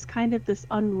was kind of this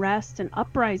unrest and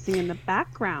uprising in the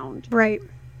background. Right.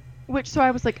 So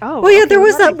I was like, oh. Well, yeah, okay, there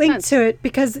was that makes link sense. to it,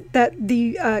 because that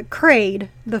the Kraid,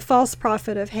 the false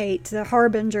prophet of hate, the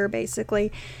harbinger,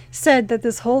 basically, said that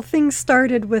this whole thing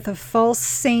started with a false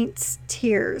saint's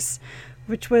tears,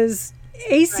 which was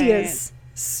Asia's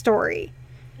story.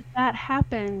 That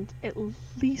happened at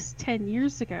least 10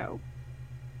 years ago.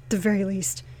 At the very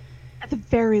least. At the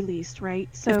very least, right?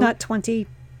 So, if not 20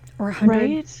 or 100.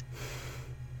 right?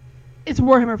 It's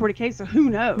Warhammer 40k, so who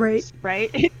knows? Right?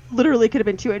 It literally could have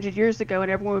been 200 years ago,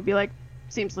 and everyone would be like,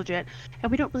 seems legit.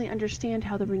 And we don't really understand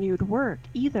how the renewed work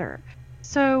either.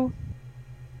 So,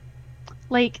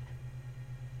 like,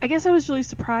 I guess I was really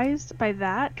surprised by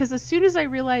that, because as soon as I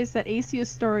realized that Asia's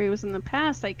story was in the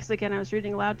past, because again, I was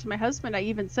reading aloud to my husband, I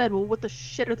even said, well, what the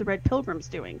shit are the Red Pilgrims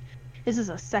doing? Is this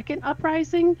a second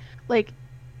uprising? Like,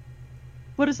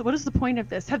 what is the point of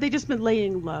this? Have they just been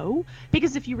laying low?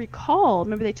 Because if you recall,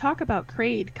 remember they talk about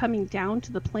Kraid coming down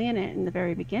to the planet in the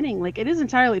very beginning. Like, it is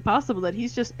entirely possible that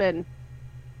he's just been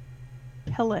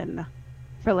pilling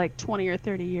for like 20 or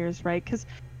 30 years, right? Because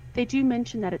they do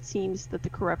mention that it seems that the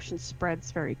corruption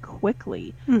spreads very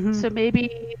quickly. Mm-hmm. So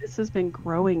maybe this has been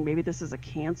growing. Maybe this is a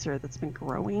cancer that's been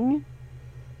growing.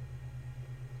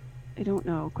 I don't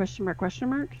know. Question mark, question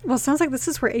mark? Well, it sounds like this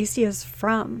is where Asia's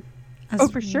from. Oh,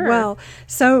 for sure. Well,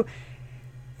 so,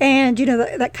 and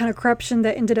that kind of corruption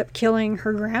that ended up killing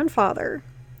her grandfather,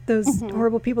 those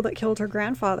horrible people that killed her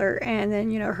grandfather, and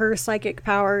then her psychic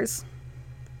powers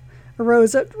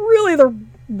arose at really the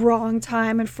wrong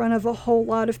time in front of a whole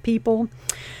lot of people.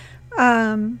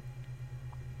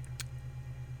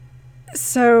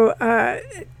 So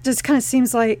it just kind of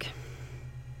seems like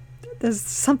there's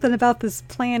something about this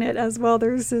planet as well.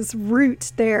 There's this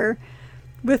root there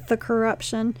with the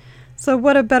corruption. So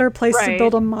what a better place to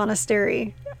build a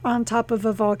monastery on top of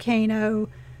a volcano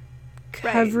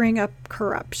covering up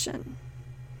corruption.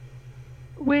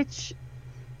 Which,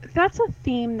 that's a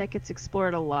theme that gets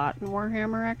explored a lot in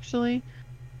Warhammer, actually.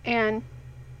 And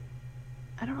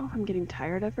I don't know if I'm getting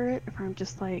tired of it, if I'm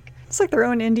just like... It's like their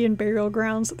own Indian burial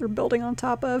grounds that they're building on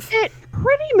top of. It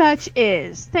pretty much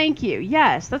is. Thank you.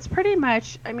 Yes, that's pretty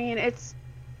much... I mean, it's...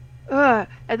 At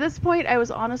this point, I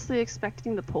was honestly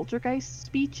expecting the Poltergeist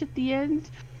speech at the end.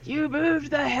 You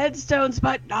moved the headstones,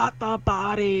 but not the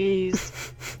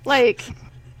bodies. Like,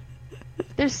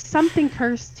 there's something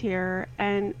cursed here,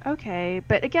 and okay,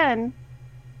 but again,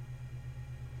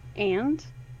 and?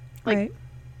 Like, right.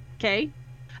 Okay.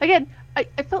 Again, I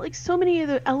felt like so many of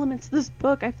the elements of this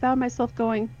book, I found myself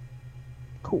going,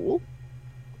 cool.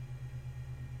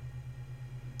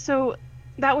 So,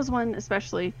 that was one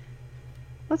especially.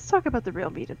 Let's talk about the real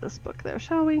meat of this book, though,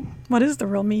 shall we? What is the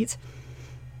real meat?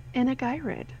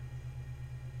 Inagairid.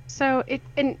 So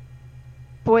and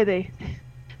boy, they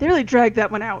really dragged that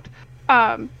one out.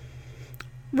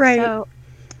 Right. So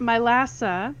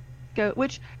Mylassa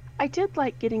which I did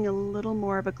like getting a little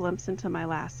more of a glimpse into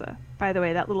Mylassa. By the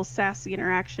way, that little sassy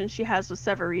interaction she has with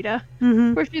Severita,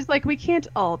 where she's like, "We can't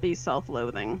all be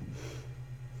self-loathing."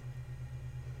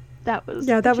 That was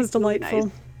delightful.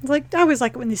 Nice. Like, I always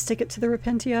like it when they stick it to the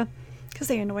Repentia, because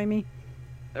they annoy me.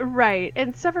 Right.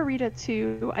 And Severita,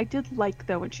 too, I did like,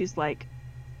 though, when she's like,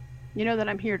 you know that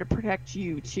I'm here to protect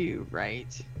you, too,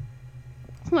 right?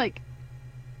 Like,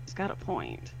 she's got a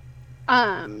point.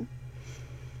 I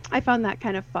found that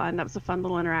kind of fun. That was a fun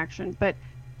little interaction. But,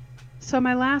 so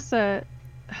Mylassa,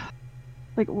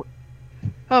 like,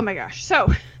 oh my gosh.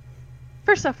 So,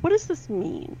 first off, what does this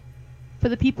mean for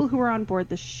the people who are on board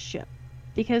the ship?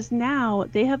 Because now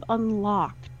they have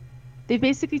unlocked, they've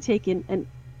basically taken an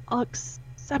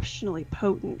exceptionally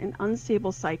potent and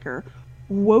unstable psyker,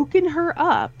 woken her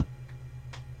up,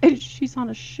 and she's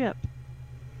on a ship.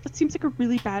 That seems like a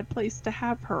really bad place to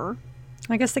have her.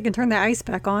 I guess they can turn the ice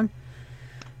back on.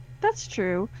 That's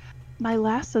true.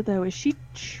 Mylassa, though, is she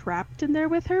trapped in there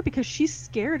with her? Because she's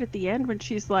scared at the end when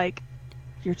she's like,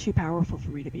 you're too powerful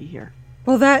for me to be here.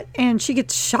 Well, and she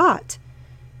gets shot.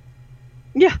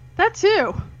 Yeah, that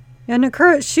too. And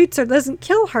Nakura shoots her, doesn't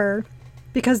kill her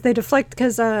because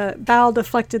Val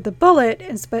deflected the bullet,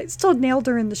 but it still nailed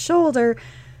her in the shoulder,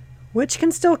 which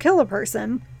can still kill a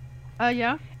person.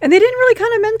 Yeah. And they didn't really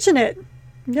kind of mention it.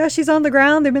 Yeah, she's on the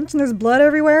ground. They mentioned there's blood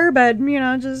everywhere, but,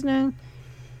 just...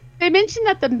 They mentioned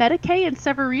that the Medicae and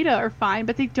Severita are fine,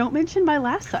 but they don't mention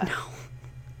Mylassa. No.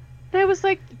 And I was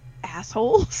like,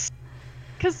 assholes.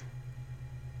 Because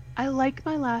I like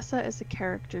Mylassa as a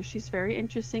character. She's very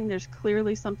interesting. There's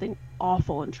clearly something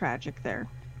awful and tragic there.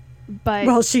 But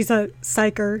well, she's a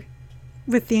psyker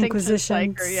with the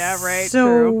Inquisition. Psyker, yeah, right. So,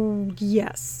 true.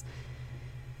 Yes.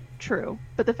 True.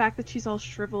 But the fact that she's all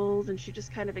shriveled and she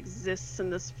just kind of exists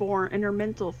in this form, in her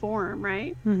mental form,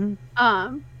 right?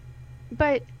 Mm-hmm.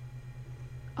 But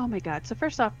oh my god. So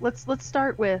first off, let's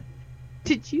start with,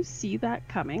 did you see that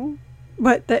coming?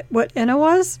 What Enna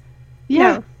was?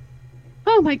 Yeah. No.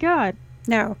 Oh my god.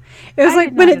 No. It was I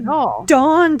like when it all.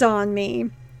 dawned on me.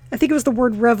 I think it was the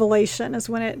word revelation is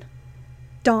when it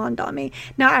dawned on me.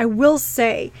 Now, I will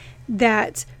say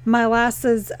that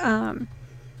Mylassa's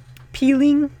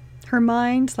peeling her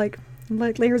mind like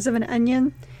layers of an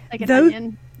onion. Like an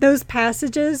onion. Those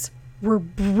passages were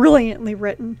brilliantly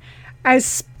written. I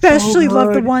especially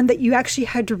love the one that you actually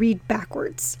had to read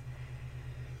backwards.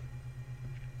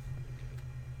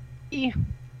 Yeah.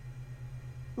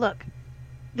 Look,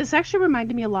 this actually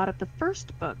reminded me a lot of the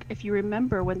first book. If you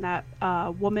remember when that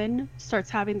woman starts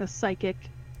having the psychic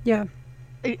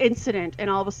incident, and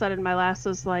all of a sudden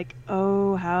Mylassa's like,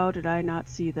 oh, how did I not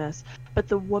see this? But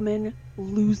the woman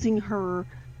losing her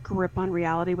grip on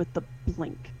reality with the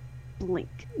blink.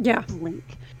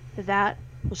 That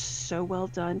was so well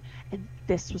done, and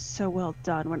this was so well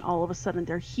done when all of a sudden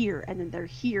they're here, and then they're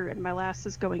here, and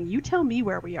Mylassa's going, you tell me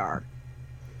where we are.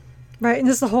 Right, and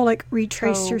this is the whole,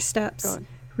 retrace your steps.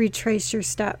 Retrace your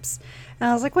steps. And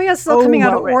I was like, well, yeah, it's still coming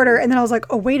out of order. And then I was like,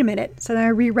 oh, wait a minute. So then I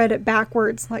reread it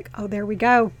backwards. Like, oh, there we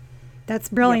go. That's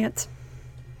brilliant.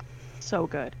 Yep. So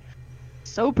good.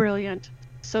 So brilliant.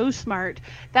 So smart.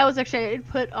 That was actually, I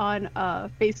put on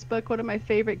Facebook one of my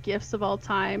favorite GIFs of all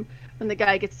time, when the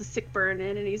guy gets the sick burn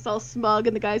in and he's all smug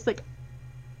and the guy's like,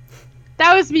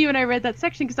 that was me when I read that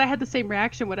section, because I had the same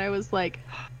reaction when I was like,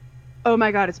 oh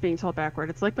my god, it's being told backward.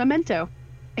 It's like Memento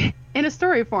in a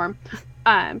story form.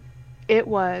 It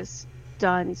was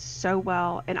done so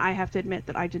well, and I have to admit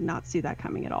that I did not see that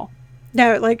coming at all.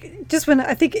 No, just when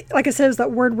I think, like I said, it was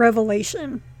that word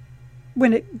revelation.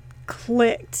 When it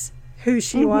clicked who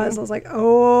she was, I was like,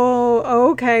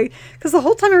 oh, okay. Because the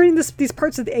whole time I'm reading these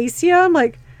parts of the Asia, I'm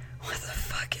like, what the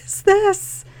fuck is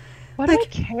this? What do I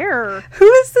care? Who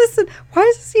is this, and why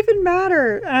does this even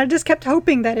matter? And I just kept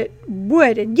hoping that it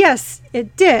would, and yes,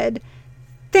 it did,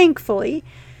 thankfully.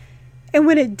 And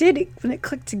when it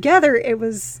clicked together, it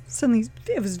was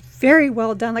very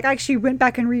well done. I actually went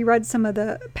back and reread some of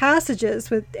the passages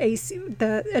with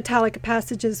the italic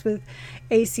passages with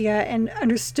Asia, and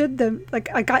understood them.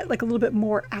 I got a little bit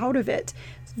more out of it.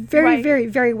 It's very, very,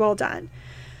 very well done.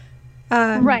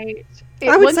 Right.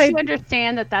 Once you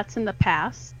understand that that's in the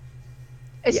past,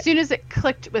 as soon as it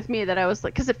clicked with me that I was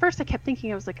like, because at first I kept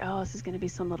thinking, I was like, oh, this is going to be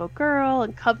some little girl,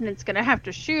 and Covenant's going to have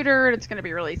to shoot her, and it's going to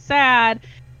be really sad.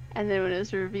 And then when it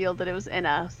was revealed that it was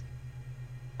Enna,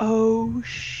 oh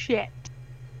shit.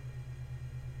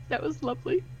 That was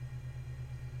lovely.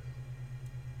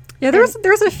 Yeah, there's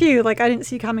a few I didn't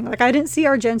see coming. I didn't see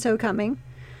Argento coming.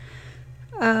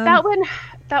 That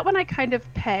one I kind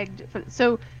of pegged.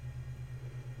 So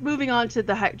moving on to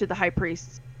the high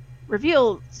priest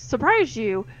reveal surprised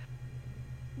you.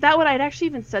 That one, I'd actually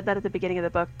even said that at the beginning of the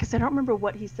book, because I don't remember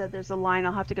what he said. There's a line,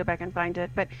 I'll have to go back and find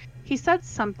it, but he said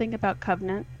something about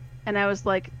Covenant, and I was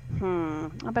like, I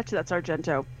bet you that's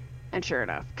Argento. And sure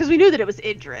enough, because we knew that it was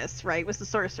Idris, right? Was the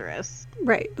sorceress.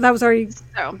 Right. That was already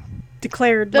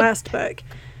declared last book.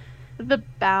 The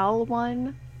Bal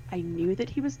one, I knew that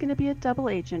he was going to be a double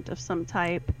agent of some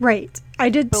type. Right. I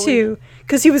did too,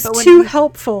 because he was too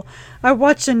helpful. I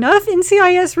watched enough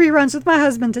NCIS reruns with my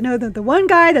husband to know that the one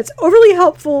guy that's overly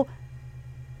helpful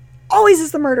always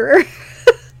is the murderer.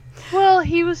 Well,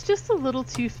 he was just a little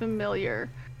too familiar,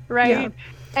 right? Yeah.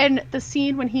 And the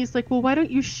scene when he's like, well, why don't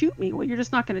you shoot me? Well, you're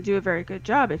just not going to do a very good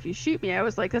job if you shoot me. I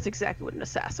was like, that's exactly what an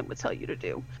assassin would tell you to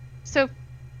do. So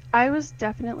I was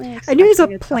definitely expecting I knew he was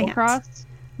a plant, cross,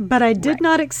 but I did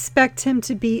not expect him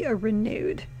to be a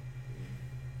renewed.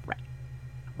 Right.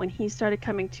 When he started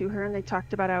coming to her and they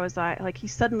talked about how his eye, he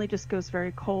suddenly just goes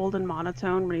very cold and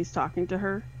monotone when he's talking to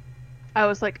her. I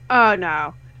was like, oh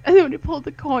no. And then when he pulled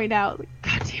the coin out,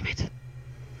 God damn it.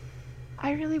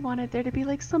 I really wanted there to be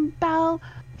some Bal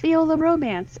Viola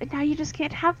romance, and now you just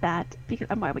can't have that, because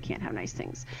why we can't have nice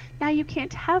things. Now you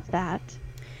can't have that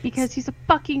because he's a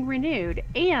fucking renewed,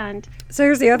 and So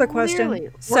here's the other clearly question.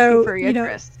 working So, for you know,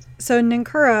 Idris. so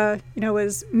Ninkura,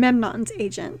 was Memnon's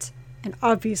agent, and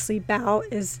obviously Bao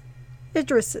is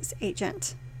Idris's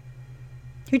agent,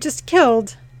 who just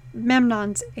killed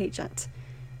Memnon's agent.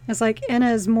 It's like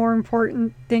Enna is more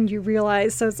important than you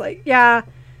realize. So it's like, yeah,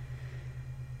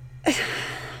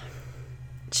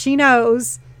 she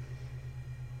knows.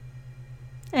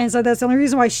 And so that's the only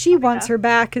reason why she wants her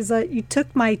back, is that you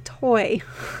took my toy.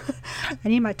 I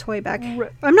need my toy back.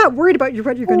 I'm not worried about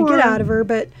what you're going to get out of her,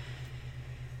 but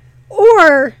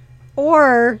or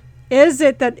is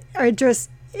it that Idris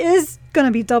is going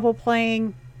to be double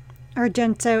playing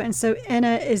Argento, and so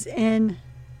Enna is in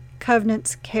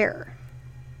Covenant's care?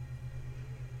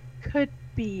 Could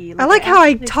be. I like how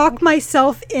I talk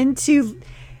myself into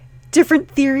different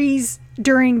theories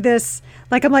during this.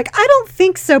 Like, I'm like, I don't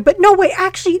think so, but no, wait,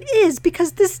 actually it is,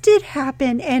 because this did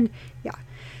happen. And yeah.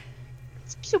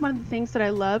 It's actually one of the things that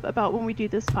I love about when we do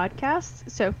this podcast.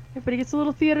 So everybody gets a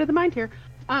little theater of the mind here.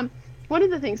 One of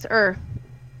the things,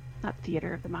 not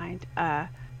theater of the mind,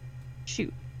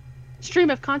 stream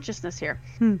of consciousness here,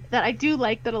 that I do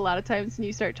like, that a lot of times when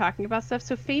you start talking about stuff.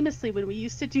 So famously, when we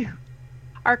used to do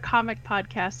our comic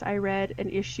podcast, I read an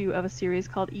issue of a series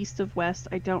called East of West.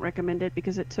 I don't recommend it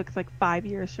because it took like 5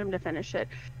 years for him to finish it.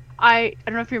 I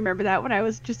don't know if you remember that, when I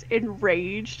was just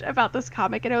enraged about this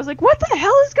comic, and I was like, what the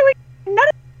hell is going on? None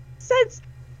of it makes sense.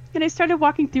 And I started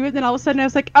walking through it, and then all of a sudden I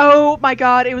was like, oh my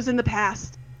god, it was in the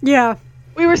past. Yeah.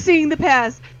 We were seeing the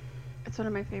past. It's one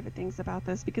of my favorite things about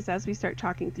this, because as we start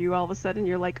talking through, all of a sudden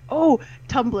you're like, oh,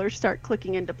 Tumblr start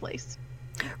clicking into place.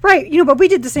 Right. But we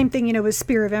did the same thing, with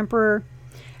Spear of Emperor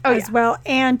as well.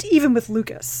 And even with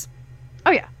Lucas.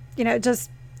 Oh, yeah.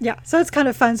 So it's kind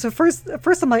of fun. So first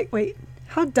I'm like, wait,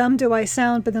 how dumb do I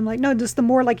sound? But then I'm like, no, just the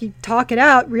more like you talk it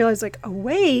out, realize like, oh,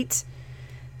 wait.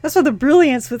 That's what the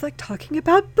brilliance with like talking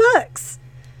about books.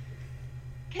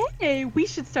 Hey, we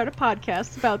should start a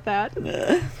podcast about that.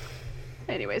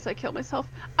 Anyways, I kill myself.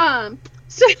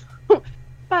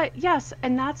 But yes,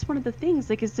 and that's one of the things,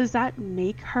 like, does that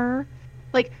make her,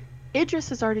 like, Idris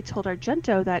has already told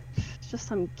Argento that it's just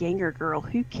some ganger girl,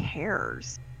 who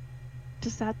cares?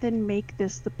 Does that then make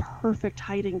this the perfect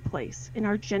hiding place in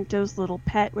Argento's little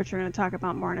pet, which we're going to talk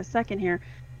about more in a second here?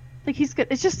 Like,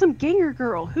 it's just some ganger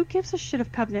girl, who gives a shit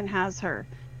if Covenant has her?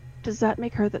 Does that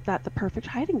make her that the perfect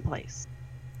hiding place?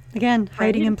 Again,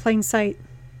 hiding in plain sight.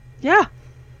 Yeah.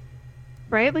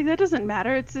 Right? Like, that doesn't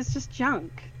matter. It's just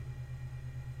junk.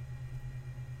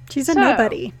 She's a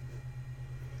nobody.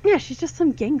 Yeah, she's just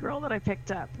some gang girl that I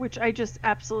picked up, which I just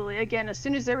absolutely, again, as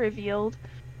soon as they revealed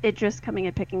Idris coming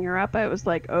and picking her up, I was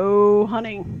like, oh,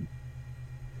 honey,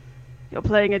 you're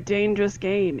playing a dangerous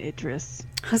game, Idris.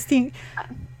 But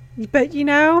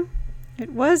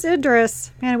it was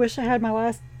Idris. Man, I wish I had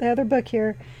the other book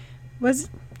here.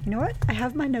 You know what? I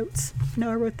have my notes. No,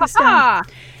 I wrote this down.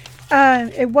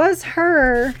 It was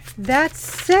her. That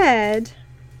said,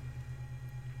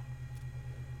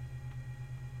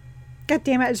 God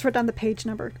damn it, I just wrote down the page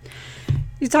number.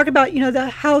 You talk about,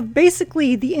 how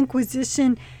basically the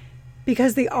Inquisition,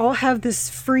 because they all have this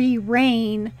free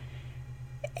reign,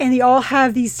 and they all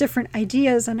have these different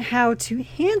ideas on how to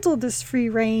handle this free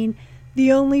reign, the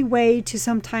only way to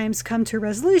sometimes come to a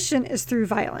resolution is through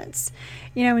violence.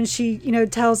 And she,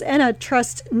 tells Enna,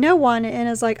 trust no one, and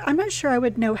Enna's like, I'm not sure I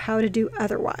would know how to do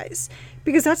otherwise.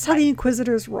 Because that's how the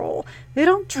Inquisitors roll. They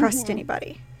don't trust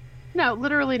anybody. No,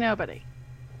 literally nobody.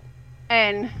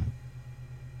 And,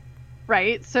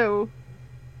 right, so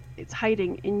it's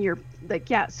hiding in your, like,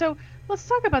 yeah. So let's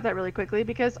talk about that really quickly,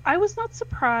 because I was not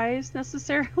surprised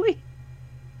necessarily.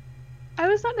 I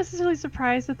was not necessarily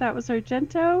surprised that was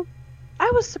Argento. I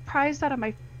was surprised out of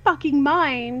my fucking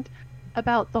mind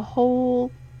about the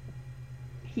whole,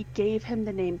 he gave him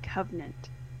the name Covenant.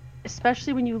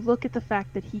 Especially when you look at the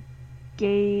fact that he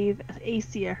gave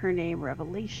Acia her name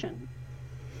Revelation.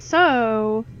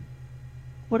 So,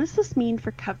 what does this mean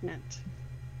for Covenant?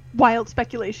 Wild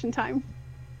speculation time.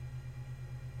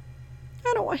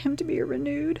 I don't want him to be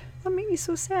renewed. That made me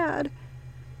so sad.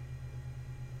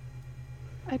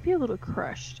 I'd be a little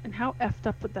crushed. And how effed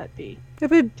up would that be?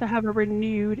 To have a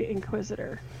renewed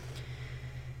Inquisitor.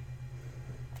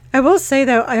 I will say,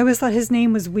 though, I always thought his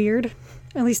name was weird.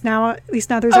 At least now there's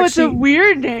actually... Oh, it's a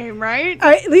weird name, right?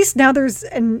 At least now there's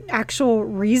an actual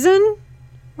reason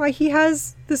why he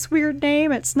has this weird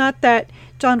name. It's not that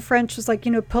John French was like,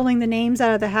 pulling the names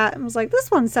out of the hat and was like, this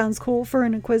one sounds cool for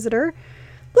an Inquisitor.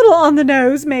 Little on the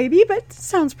nose, maybe, but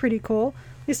sounds pretty cool.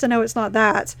 At least I know it's not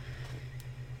that.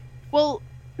 Well,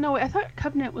 no, I thought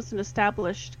Covenant was an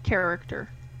established character.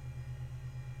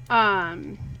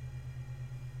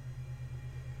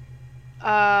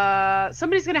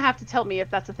 Somebody's gonna have to tell me if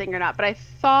that's a thing or not. But I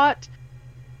thought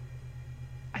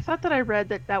that I read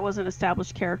that was an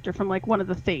established character from like one of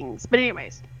the things. But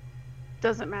anyways,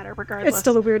 doesn't matter regardless. It's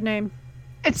still a weird name.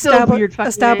 It's still a weird fucking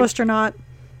established name. or not.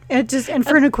 And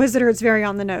for an Inquisitor, it's very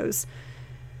on the nose.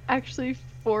 Actually,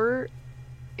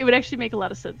 it would actually make a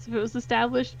lot of sense if it was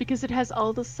established because it has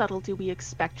all the subtlety we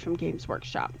expect from Games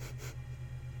Workshop.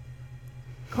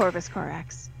 Corvus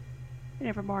Corax, and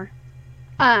evermore.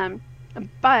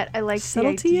 But I like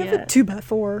subtlety the idea of a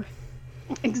 2x4.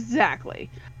 Exactly.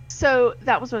 So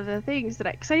that was one of the things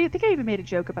that because I think I even made a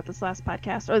joke about this last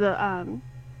podcast, or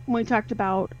when we talked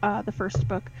about the first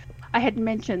book. I had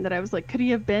mentioned that I was like, could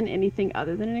he have been anything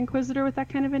other than an Inquisitor with that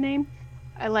kind of a name?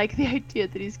 I like the idea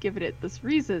that he's given it this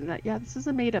reason that, yeah, this is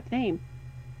a made-up name.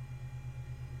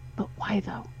 But why,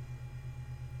 though?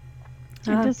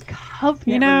 And does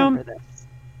Covenant remember this?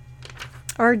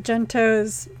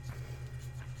 Argento's,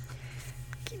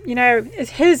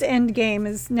 his end game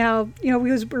is now, we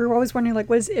were always wondering, like,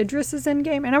 what is Idris's end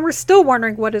game? And we're still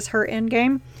wondering what is her end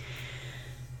game.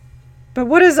 But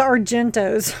what is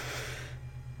Argento's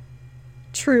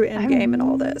true end game in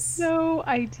all this? No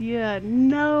idea.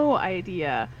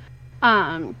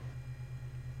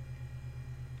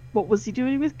 What was he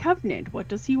doing with Covenant? What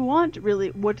does he want really?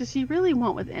 What does he really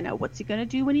want with Enna? What's he gonna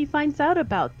do when he finds out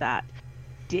about that?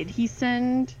 Did he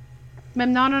send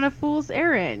Memnon on a fool's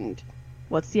errand?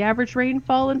 What's the average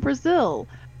rainfall in Brazil?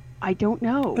 I don't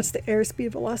know. What's the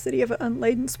airspeed velocity of an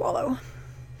unladen swallow?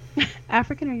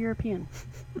 African or European?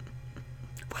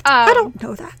 What? I don't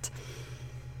know that.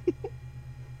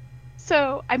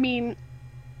 So, I mean,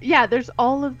 yeah, there's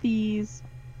all of these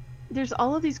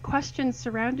questions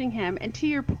surrounding him. And to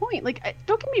your point, like,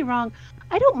 don't get me wrong,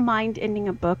 I don't mind ending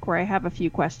a book where I have a few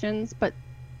questions, but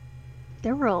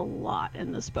there were a lot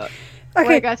in this book. Okay.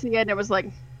 When I got to the end, it was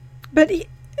like... But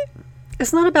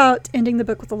it's not about ending the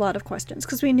book with a lot of questions,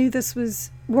 because we knew this was...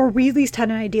 Or we at least had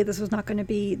an idea this was not going to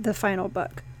be the final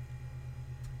book.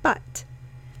 But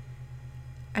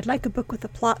I'd like a book with a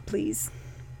plot, please.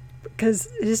 Because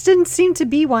it just didn't seem to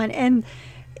be one. And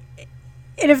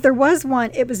if there was one,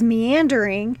 it was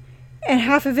meandering, and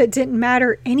half of it didn't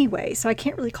matter anyway. So I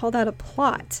can't really call that a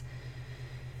plot.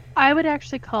 I would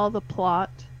actually call the plot,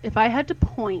 if I had to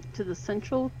point to the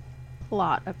central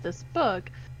plot of this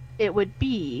book, it would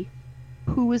be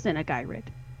who is Inagairid.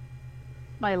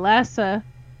 Mylasa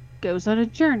goes on a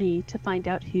journey to find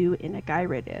out who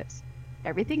Inagairid is.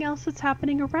 Everything else that's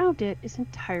happening around it is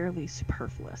entirely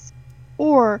superfluous.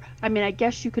 Or, I mean, I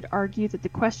guess you could argue that the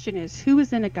question is, who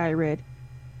is Inagairid,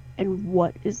 and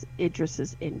what is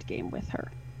Idris's endgame with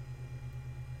her?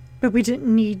 But we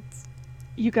didn't need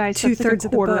you guys, 2/3 that's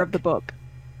like a quarter of the book.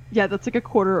 Yeah, that's like a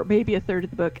quarter or maybe a third of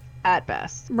the book at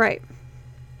best. Right.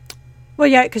 Well,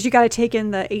 yeah, because you got to take in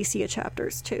the Asia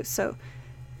chapters too, so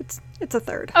it's a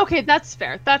third. Okay, that's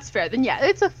fair. Then yeah,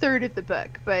 it's a third of the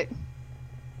book. But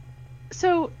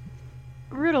so,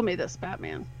 riddle me this,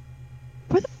 Batman.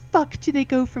 Where the fuck do they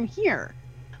go from here?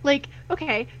 Like,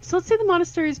 okay, so let's say the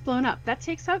monastery is blown up. That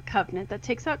takes out Covenant. That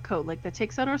takes out Kotlik. That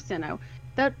takes out Orsino.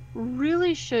 That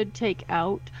really should take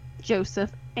out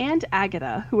Joseph and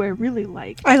Agatha, who I really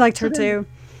like. I liked her too.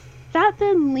 That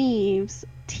then leaves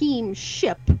Team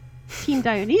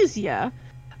Dionysia,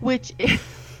 which is...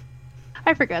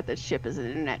 I forgot that ship is an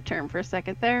internet term for a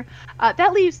second there.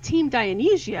 That leaves Team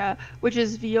Dionysia, which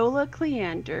is Viola,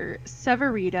 Cleander,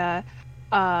 Severida,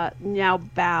 now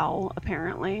Bao,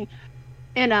 apparently,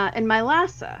 and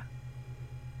Mylasa.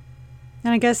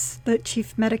 And I guess the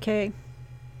Chief Medicae.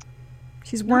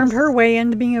 She's wormed her way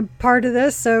into being a part of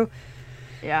this, so...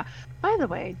 Yeah. By the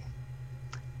way,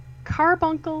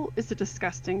 carbuncle is a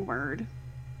disgusting word.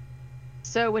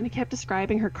 So when he kept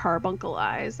describing her carbuncle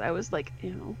eyes, I was like,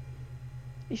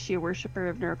 is she a worshiper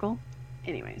of Nurgle?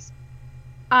 Anyways.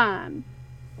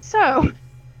 So...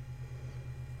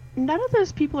 None of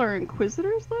those people are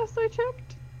Inquisitors, last I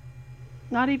checked.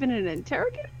 Not even an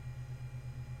interrogator.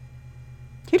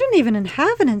 You didn't even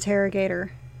have an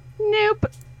interrogator. Nope.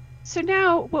 So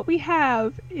now what we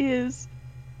have is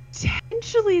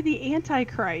potentially the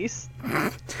Antichrist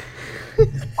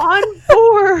on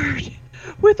board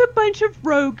with a bunch of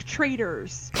rogue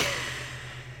traitors.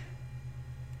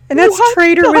 And that's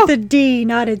traitor with a D,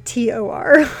 not a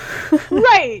T-O-R.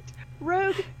 Right.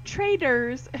 Rogue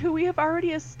traders who we have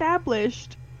already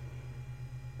established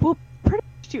will pretty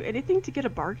much do anything to get a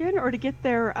bargain or to get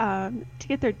their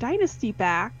dynasty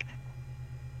back,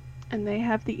 and they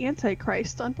have the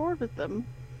Antichrist on board with them.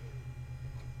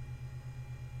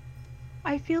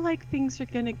 I feel like things are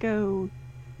gonna go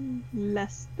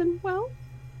less than well.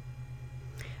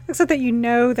 Except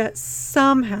that that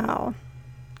somehow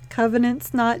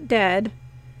Covenant's not dead.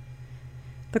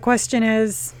 The question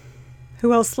is,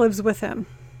 who else lives with him?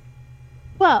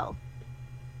 Well,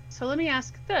 so let me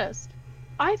ask this.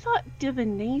 I thought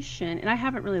divination, and I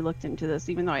haven't really looked into this,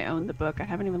 even though I own the book. I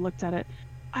haven't even looked at it.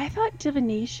 I thought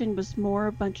divination was more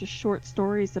a bunch of short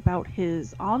stories about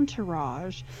his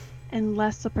entourage and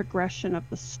less a progression of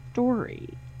the story.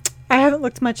 I haven't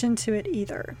looked much into it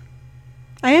either.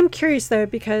 I am curious, though,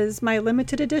 because my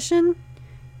limited edition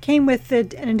came with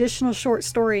an additional short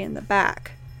story in the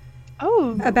back.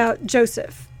 Oh. About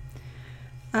Joseph.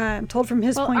 Told from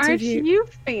his point of view. Aren't you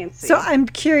fancy? So I'm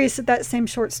curious if that same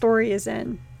short story is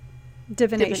in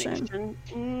Divination.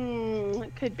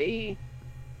 It could be.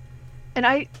 And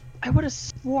I would have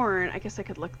sworn, I guess I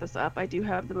could look this up. I do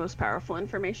have the most powerful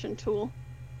information tool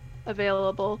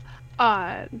available.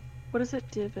 What is it?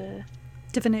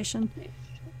 Divination.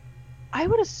 I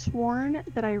would have sworn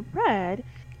that I read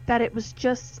that it was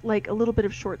just like a little bit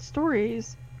of short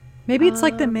stories. Maybe it's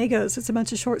like the Magos. It's a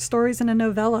bunch of short stories and a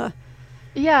novella.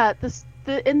 Yeah,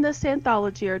 in this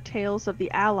anthology are tales of the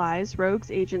allies,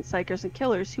 rogues, agents, psychers, and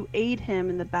killers who aid him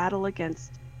in the battle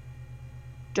against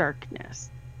darkness.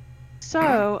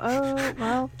 So,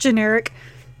 well... Generic.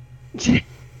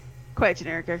 Quite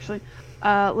generic, actually.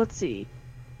 Let's see.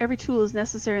 Every tool is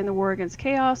necessary in the war against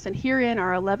chaos, and herein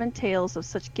are 11 tales of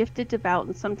such gifted, devout,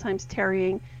 and sometimes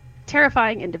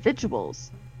terrifying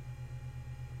individuals.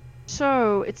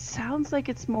 So, it sounds like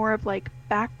it's more of like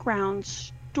background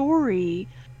story,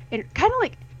 and kind of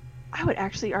like, I would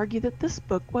actually argue that this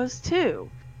book was too.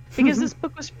 Because this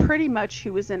book was pretty much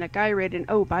who was in a guy raid, and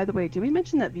oh, by the way, did we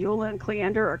mention that Viola and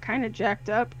Cleander are kind of jacked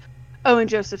up? Oh, and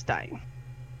Joseph's dying.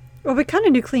 Well, we kind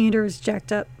of knew Cleander was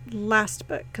jacked up last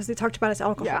book, because they talked about his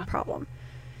alcohol problem.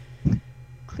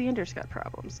 Cleander's got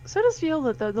problems. So does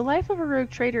Viola, though. The life of a rogue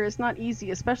trader is not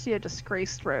easy, especially a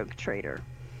disgraced rogue trader.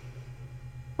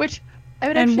 Which, I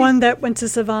would actually... And one that went to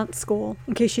Savant School.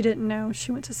 In case you didn't know,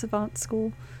 she went to Savant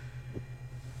School.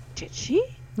 Did she?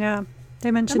 Yeah. They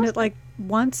mentioned it like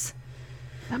once.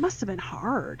 That must have been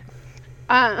hard.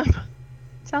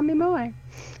 Tell me more.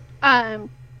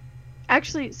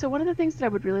 Actually, so one of the things that I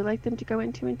would really like them to go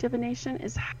into in Divination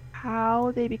is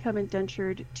how they become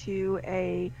indentured to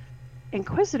a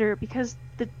Inquisitor, because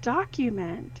the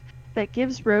document that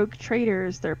gives rogue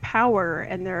traders their power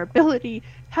and their ability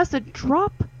has a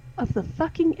drop of the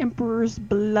fucking Emperor's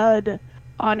blood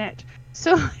on it.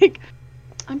 So, like,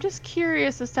 I'm just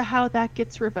curious as to how that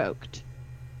gets revoked.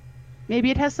 Maybe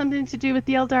it has something to do with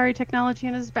the Eldari technology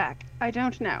on his back. I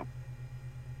don't know.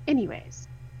 Anyways,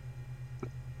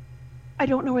 I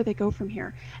don't know where they go from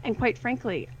here. And quite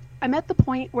frankly, I'm at the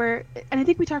point where, and I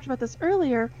think we talked about this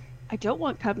earlier, I don't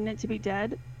want Covenant to be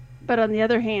dead. But on the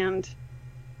other hand,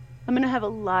 I'm going to have a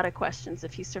lot of questions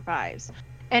if he survives.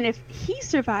 And if he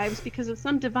survives because of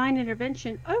some divine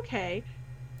intervention, okay.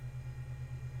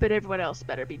 But everyone else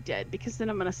better be dead, because then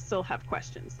I'm going to still have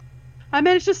questions. I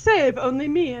managed to save only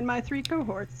me and my 3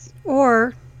 cohorts.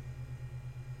 Or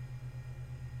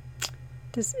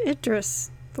does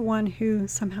Idris, the one who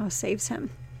somehow saves him?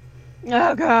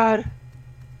 Oh, God.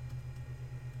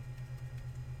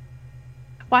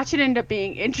 Watch it end up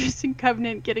being interesting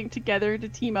Covenant getting together to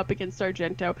team up against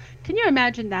Argento. Can you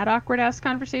imagine that awkward-ass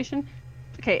conversation?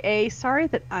 Okay, sorry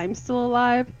that I'm still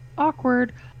alive.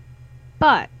 Awkward.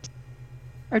 But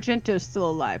Argento's still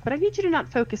alive. But I need you to not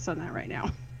focus on that right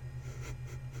now.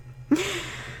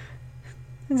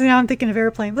 And so now I'm thinking of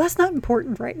Airplane, but that's not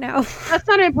important right now. That's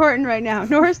not important right now.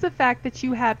 Nor is the fact that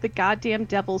you have the goddamn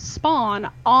devil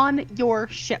spawn on your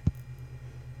ship.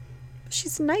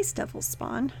 She's a nice devil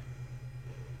spawn.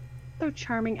 So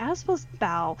charming, as was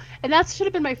Val. And that should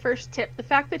have been my first tip. The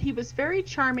fact that he was very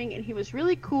charming and he was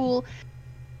really cool.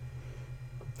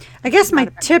 I guess my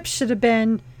tip should have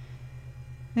been,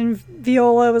 and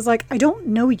Viola was like, I don't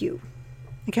know you.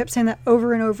 I kept saying that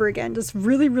over and over again, just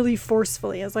really, really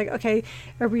forcefully. I was like, okay,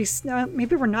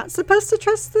 maybe we're not supposed to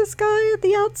trust this guy at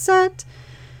the outset.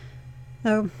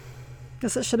 No,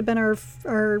 guess that should have been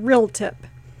our real tip.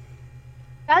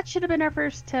 That should have been our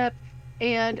first tip.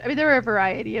 And, I mean, there were a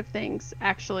variety of things,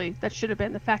 actually, that should have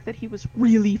been. The fact that he was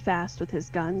really fast with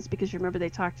his guns, because you remember they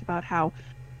talked about how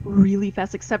really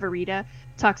fast, like Severita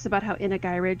talks about how in a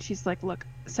guy raid, she's like, look,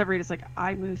 Severita's like,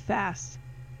 I move fast.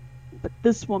 But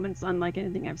this woman's unlike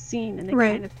anything I've seen. And they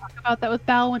kind of talk about that with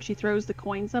Val when she throws the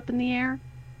coins up in the air.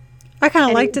 I kind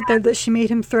of liked it, though, that she made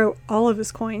him throw all of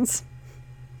his coins.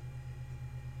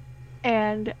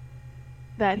 And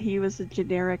that he was a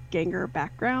generic ganger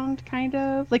background, kind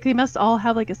of. Like, they must all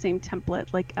have, like, a same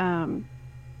template. Like,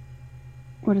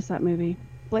 what is that movie?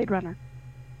 Blade Runner.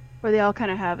 Where they all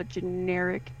kind of have a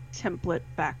generic template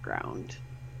background.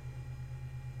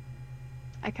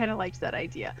 I kind of liked that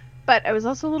idea. But I was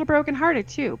also a little brokenhearted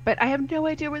too. But I have no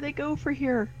idea where they go from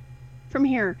here.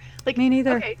 Like, Me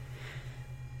neither. Okay,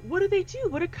 what do they do?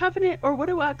 What do Covenant or what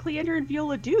do Cleander and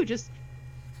Viola do? Just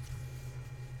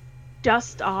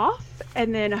dust off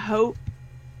and then hope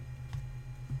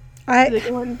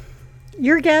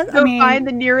Your guess? Go find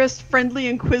the nearest friendly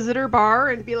Inquisitor bar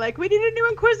and be like, we need a new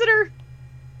Inquisitor.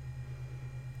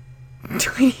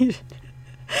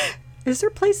 Is there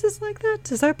places like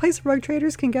that? Is there a place where rogue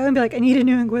traders can go and be like, I need a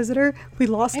new Inquisitor? We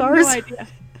lost ours? I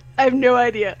have no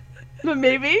idea. But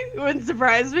maybe. It wouldn't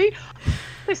surprise me.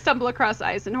 They stumble across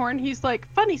Eisenhorn. He's like,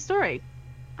 funny story.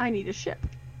 I need a ship.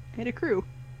 And a crew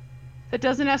that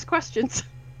doesn't ask questions.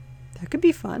 That could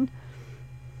be fun.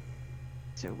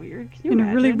 So weird. Can you in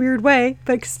imagine? a really weird way,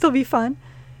 but it could still be fun.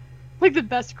 Like the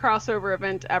best crossover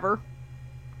event ever.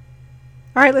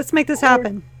 All right, let's make this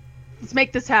happen. Let's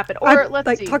make this happen. Or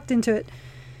let's see. Tucked into it.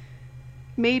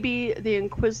 Maybe the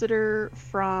Inquisitor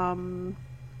from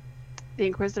the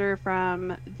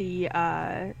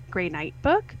Grey Knight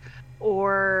book,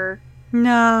 or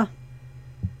no.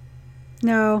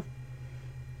 There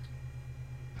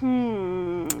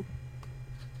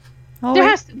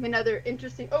has to be another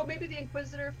interesting. Oh, maybe the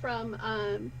Inquisitor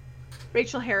from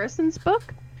Rachel Harrison's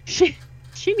book. She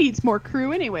needs more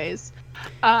crew, anyways.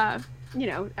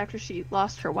 After she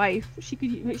lost her wife, she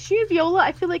and Viola,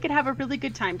 I feel like could have a really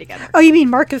good time together. Oh, you mean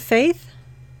Mark of Faith?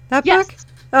 That yes. book?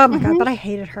 Oh my god, but I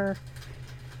hated her.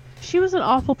 She was an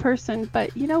awful person,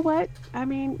 but you know what? I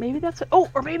mean, maybe that's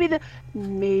or maybe the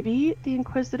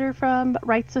Inquisitor from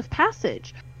Rites of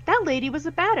Passage. That lady was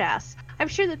a badass. I'm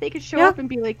sure that they could show up and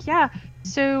be like, yeah,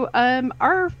 so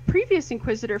our previous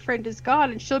Inquisitor friend is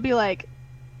gone, and she'll be like,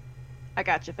 I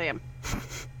got you, fam.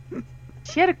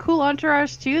 She had a cool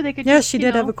entourage too. They could she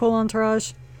did have a cool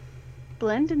entourage.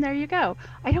 Blend, and there you go.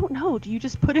 I don't know. Do you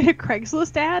just put in a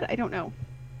Craigslist ad? I don't know.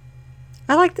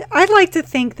 I'd like to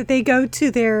think that they go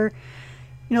to their,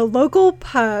 local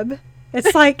pub.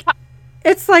 It's like an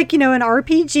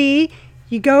RPG.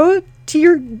 You go to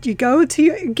your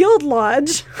guild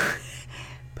lodge,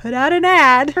 put out an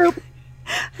ad.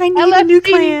 I need LFD. a new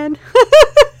clan.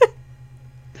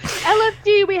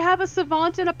 LFD, we have a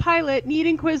savant and a pilot. Need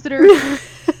Inquisitor.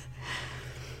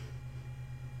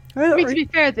 I mean, to be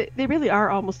fair, they really are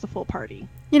almost a full party.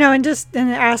 And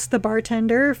ask the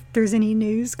bartender if there's any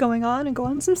news going on and go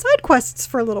on some side quests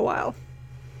for a little while.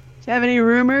 Do you have any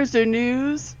rumors or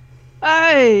news?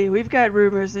 Aye, we've got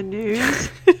rumors and news.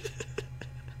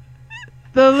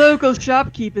 The local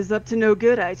shopkeep is up to no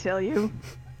good, I tell you.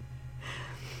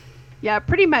 Yeah,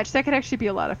 pretty much. That could actually be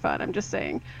a lot of fun, I'm just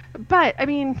saying. But, I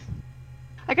mean,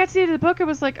 I got to the end of the book, it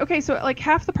was like, okay, so like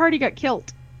half the party got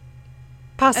killed.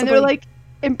 Possibly. And they're like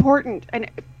important. And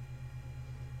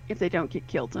if they don't get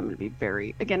killed, I'm going to be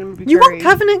very... You want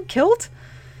Covenant killed?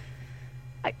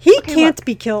 He can't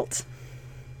be killed.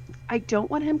 I don't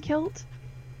want him killed,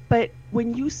 but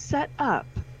when you set up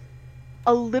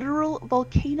a literal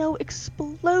volcano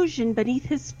explosion beneath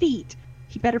his feet,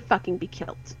 he better fucking be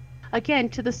killed. Again,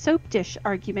 to the soap dish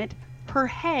argument, her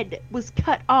head was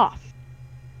cut off.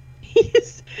 He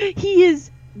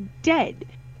is dead.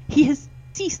 He has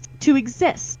ceased to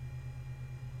exist.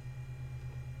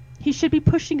 He should be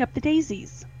pushing up the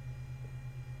daisies.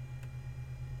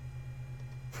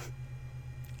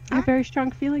 I have very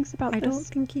strong feelings about this. I don't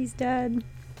think he's dead.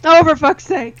 Oh, for fuck's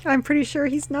sake. I'm pretty sure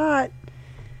he's not.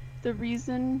 The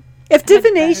reason... If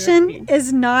Divination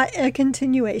is not a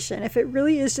continuation, if it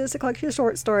really is just a collection of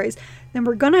short stories, then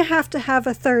we're going to have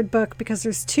a third book because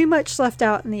there's too much left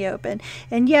out in the open.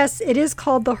 And yes, it is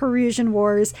called the Horusian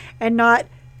Wars and not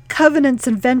Covenant's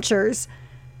Adventures,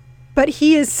 but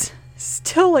he is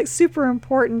still like super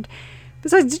important.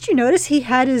 Besides, did you notice he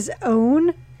had his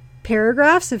own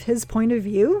paragraphs of his point of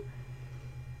view?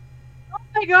 Oh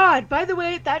my god, by the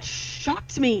way, that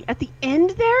shocked me. At the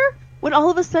end there, when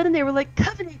all of a sudden they were like,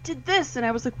 Covenant did this, and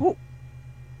I was like, whoa,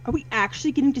 are we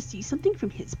actually getting to see something from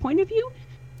his point of view?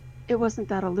 It wasn't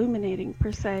that illuminating,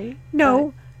 per se.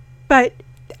 No, but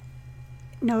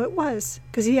no, it was.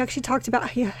 Because he actually talked about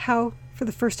how, for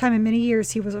the first time in many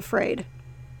years, he was afraid.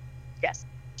 Yes,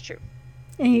 it's true.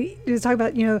 And he was talking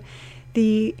about, and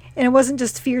it wasn't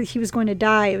just fear he was going to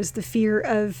die, it was the fear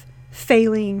of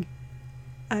failing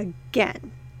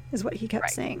again, is what he kept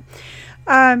saying.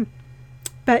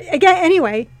 But again,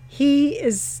 anyway, he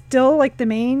is still like the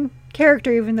main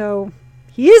character, even though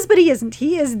he is, but he isn't.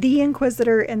 He is the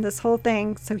Inquisitor in this whole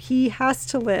thing, so he has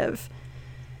to live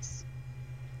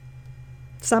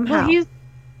somehow. Well,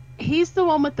 he's the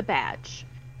one with the badge.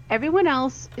 Everyone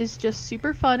else is just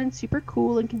super fun and super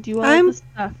cool and can do all of this stuff.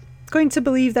 I'm going to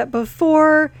believe that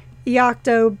before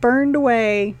Iacto burned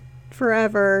away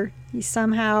forever, he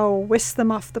somehow whisks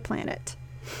them off the planet.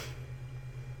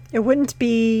 It wouldn't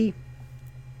be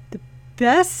the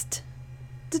best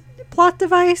plot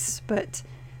device, but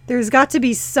there's got to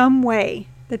be some way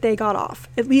that they got off.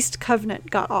 At least Covenant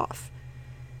got off.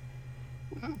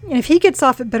 And if he gets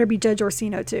off, it better be Judge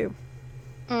Orsino too.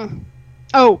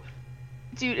 Oh,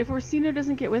 dude, if Orsino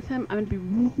doesn't get with him, I'm going to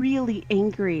be really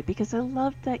angry because I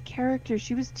loved that character.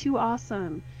 She was too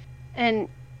awesome. And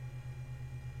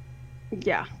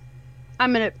yeah,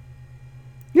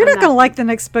 You're not going to like the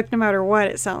next book no matter what,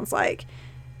 it sounds like.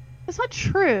 That's not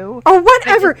true. Oh,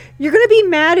 whatever. You're going to be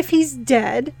mad if he's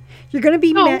dead. You're going to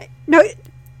be mad. No.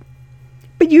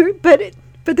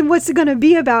 But then what's it going to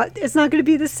be about? It's not going to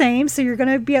be the same, so you're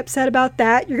going to be upset about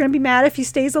that. You're going to be mad if he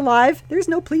stays alive. There's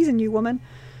no pleasing you, woman.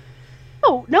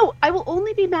 No, I will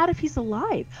only be mad if he's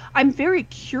alive. I'm very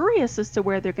curious as to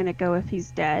where they're going to go if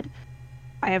he's dead.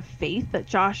 I have faith that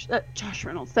Josh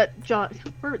Reynolds,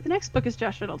 for the next book is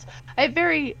Josh Reynolds.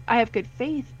 I have good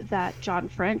faith that John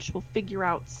French will figure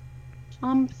out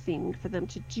something for them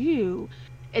to do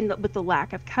with the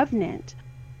lack of Covenant.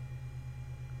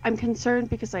 I'm concerned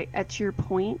because to your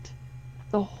point,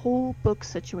 the whole book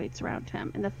situates around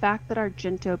him, and the fact that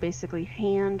Argento basically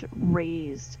hand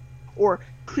raised or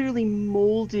clearly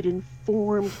molded and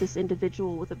formed this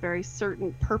individual with a very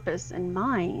certain purpose in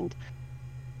mind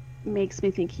makes me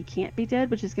think he can't be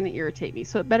dead, which is going to irritate me.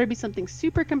 So it better be something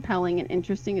super compelling and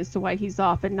interesting as to why he's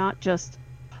off, and not just,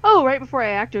 oh, right before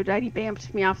Iacto died, he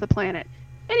bamfed me off the planet.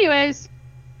 Anyways,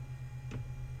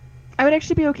 I would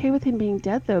actually be okay with him being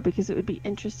dead, though, because it would be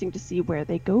interesting to see where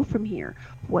they go from here.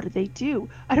 What do they do?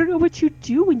 I don't know what you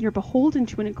do when you're beholden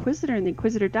to an Inquisitor and the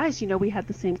Inquisitor dies. You know, we had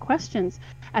the same questions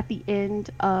at the end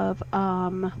of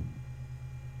the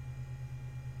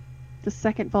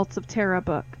second Vaults of Terra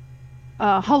book.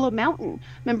 Hollow Mountain.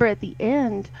 Remember at the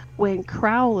end when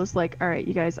Crowl was like, all right,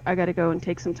 you guys, I gotta go and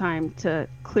take some time to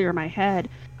clear my head.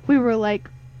 We were like,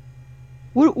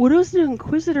 what does an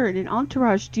Inquisitor and an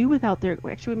entourage do without their...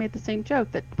 Actually, we made the same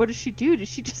joke. That what does she do? Does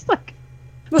she just put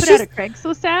out a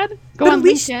Craigslist ad? Go on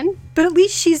LinkedIn? But at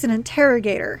least she's an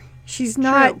interrogator. She's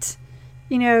not,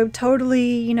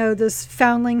 totally, this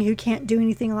foundling who can't do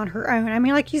anything on her own. I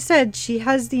mean, like you said, she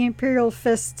has the Imperial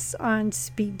fists on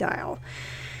speed dial.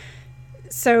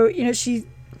 So, she's,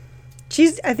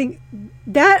 I think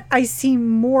that I see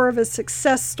more of a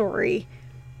success story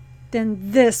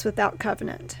than this without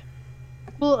Covenant.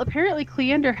 Well, apparently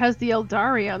Cleander has the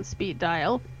Eldari on speed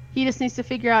dial. He just needs to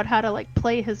figure out how to,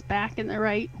 play his back in the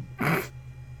right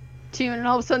tune, and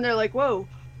all of a sudden they're like, whoa,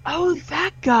 oh,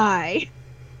 that guy.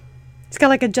 It's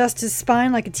got, adjust his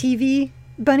spine like a TV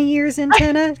bunny ears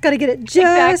antenna. Got to get it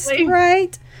just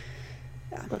right.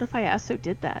 What if Iaso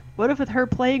did that? What if with her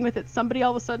playing with it, somebody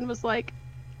all of a sudden was like,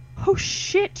 oh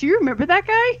shit, do you remember that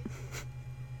guy?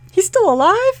 He's still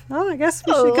alive? Oh, I guess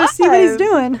we should go see what he's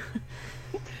doing.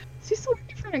 Is he still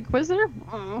working for an Inquisitor?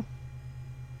 Oh.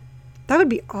 That would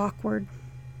be awkward.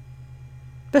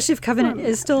 Especially if Covenant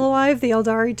is still alive, the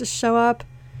Eldari just show up.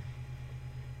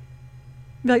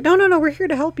 Be like, no, we're here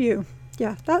to help you.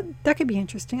 Yeah, that could be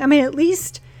interesting. I mean, at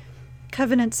least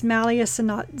Covenant's Malleus and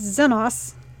not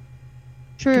Xenos.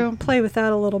 True. Play with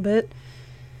that a little bit.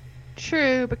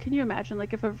 True, but can you imagine,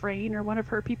 if a Vrain or one of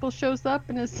her people shows up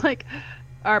and is like,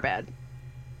 our bad.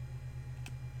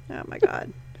 Oh my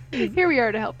god. Here we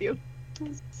are to help you.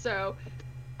 So,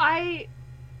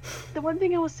 the one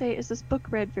thing I will say is this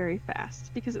book read very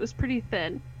fast because it was pretty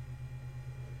thin,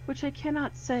 which I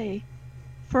cannot say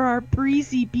for our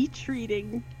breezy beach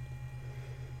reading.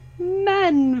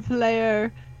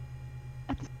 Manflayer.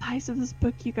 At the size of this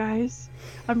book, you guys,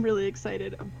 I'm really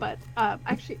excited. But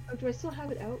actually, do I still have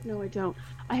it out? No, I don't.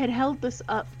 I had held this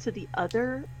up to the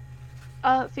other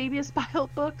Fabius Bile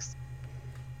books.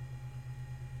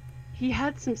 He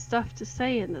had some stuff to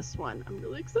say in this one. I'm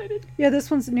really excited. Yeah,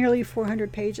 this one's nearly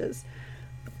 400 pages.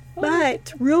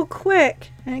 But real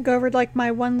quick, and go over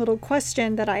my one little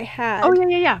question that I had. Oh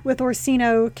yeah. With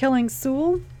Orsino killing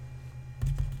Sewell.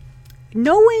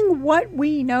 Knowing what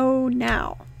we know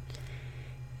now,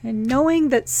 and knowing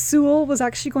that Sewell was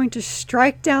actually going to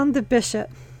strike down the bishop,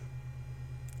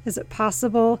 is it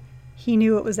possible he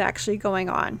knew what was actually going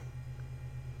on?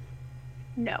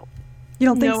 No. You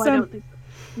don't think so? No, I don't think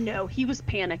so. No, he was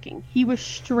panicking. He was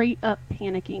straight up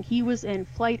panicking. He was in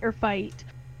flight or fight,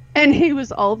 and he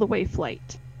was all the way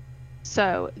flight.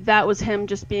 So that was him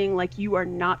just being like, you are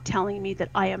not telling me that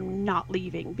I am not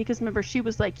leaving. Because remember, she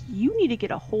was like, you need to get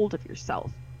a hold of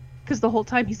yourself. Because the whole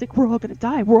time he's like, we're all going to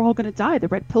die. We're all going to die. The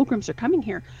Red Pilgrims are coming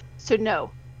here. So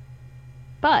no.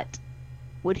 But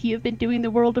would he have been doing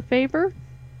the world a favor?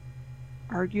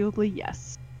 Arguably,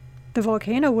 yes. The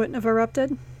volcano wouldn't have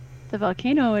erupted. The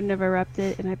volcano wouldn't have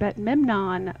erupted, and I bet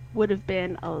Memnon would have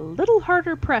been a little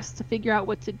harder pressed to figure out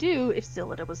what to do if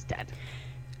Scylla was dead.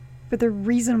 But the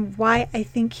reason why I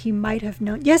think he might have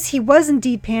known... Yes, he was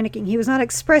indeed panicking. He was not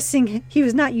expressing... He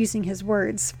was not using his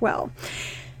words well.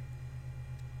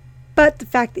 But the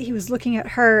fact that he was looking at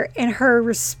her and her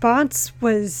response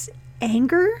was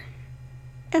anger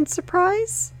and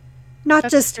surprise. Not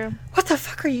That's just, true. What the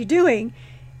fuck are you doing?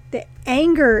 The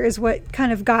anger is what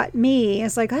kind of got me.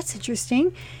 It's like, that's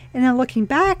interesting. And then looking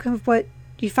back of what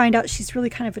you find out, she's really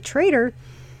kind of a traitor.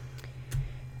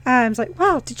 I was like,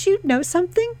 wow, did you know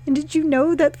something? And did you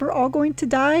know that we're all going to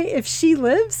die if she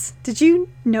lives? Did you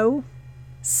know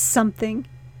something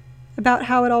about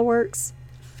how it all works?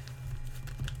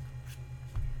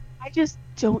 I just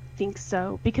don't think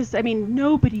so. Because, I mean,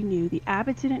 nobody knew. The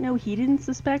abbot didn't know. He didn't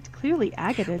suspect. Clearly,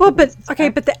 Agatha Well, didn't but, suspect. okay,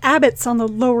 but the abbot's on the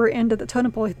lower end of the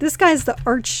totem pole. This guy's the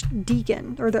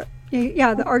archdeacon, or the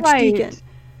archdeacon.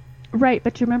 Right,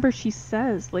 but you remember she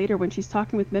says later when she's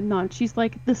talking with Memnon, she's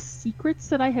like, the secrets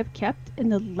that I have kept and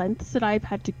the lengths that I've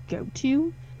had to go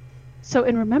to. So,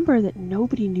 and remember that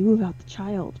nobody knew about the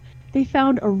child. They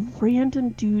found a random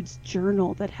dude's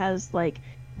journal that has, like,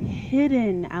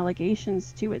 hidden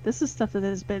allegations to it. This is stuff that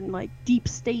has been, like, deep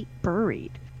state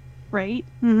buried, right?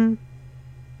 Mm-hmm.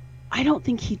 I don't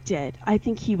think he did. I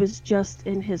think he was just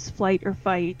in his flight or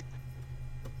fight.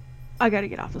 I gotta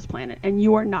get off this planet, and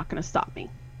you are not gonna stop me.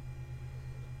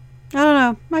 I don't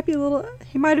know. Might be a little...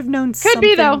 He might have known something. Could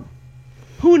be, though.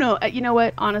 Who knows? You know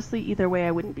what? Honestly, either way,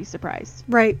 I wouldn't be surprised.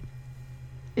 Right.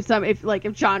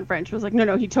 If John French was like,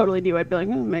 no, he totally knew, I'd be like,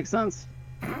 makes sense.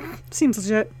 Seems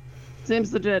legit.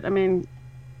 Seems legit. I mean,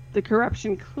 the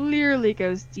corruption clearly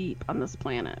goes deep on this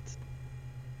planet.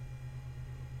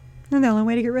 And the only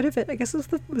way to get rid of it, I guess,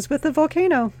 was with the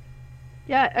volcano.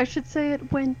 Yeah, I should say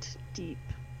it went deep.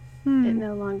 It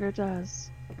no longer does.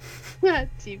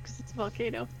 Deep because it's a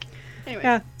volcano. Anyway.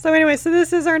 Yeah. So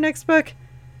this is our next book.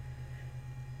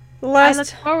 The I last... look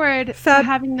forward to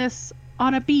having this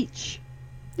on a beach.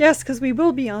 Yes, because we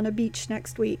will be on a beach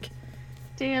next week.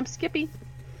 Damn Skippy.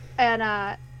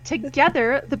 And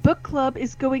together, the book club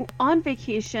is going on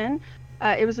vacation.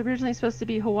 It was originally supposed to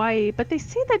be Hawaii, but they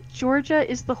say that Georgia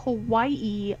is the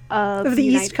Hawaii of the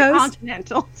East Coast?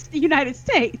 The United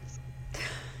States.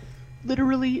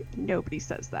 Literally, nobody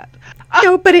says that.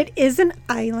 No, but it is an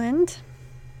island.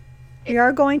 We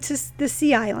are going to the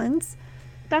Sea Islands.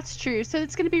 That's true. So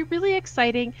it's going to be really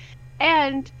exciting.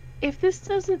 And if this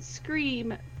doesn't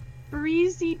scream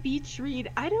breezy beach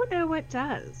read, I don't know what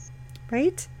does.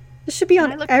 Right? This should be And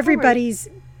I on look everybody's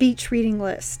beach reading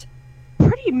list.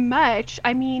 Pretty much.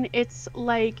 I mean, it's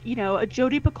like, a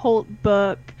Jodi Picoult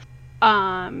book,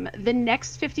 the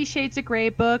next 50 Shades of Grey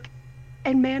book,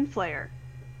 and Manflayer.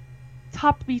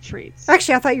 Top beach reads.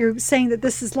 Actually, I thought you were saying that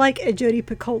this is like a Jodi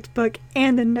Picoult book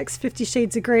and the next 50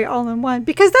 Shades of Grey all in one,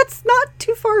 because that's not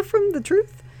too far from the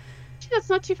truth. That's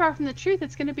not too far from the truth.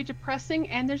 It's going to be depressing,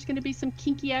 and there's going to be some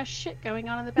kinky ass shit going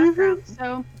on in the background.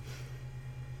 So,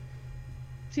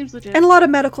 seems legit. And a lot of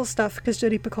medical stuff, because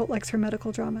Jodi Picoult likes her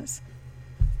medical dramas.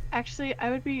 Actually, I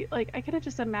would be like, I could have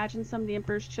just imagined some of the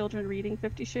Emperor's Children reading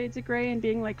 50 Shades of Grey and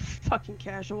being like, fucking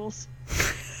casuals.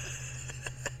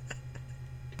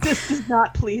 This does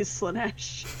not please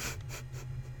Slaanesh.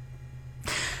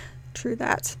 True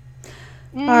that.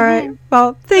 Mm-hmm. All right.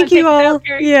 Well, thank you all.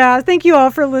 Yeah, thank you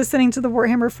all for listening to the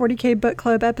Warhammer 40k Book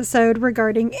Club episode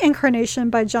regarding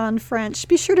Incarnation by John French.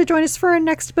 Be sure to join us for our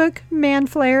next book,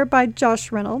 Manflayer by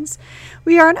Josh Reynolds.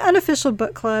 We are an unofficial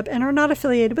book club and are not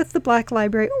affiliated with the Black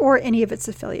Library or any of its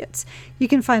affiliates. You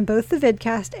can find both the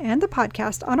vidcast and the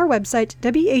podcast on our website,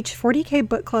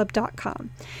 wh40kbookclub.com.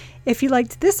 If you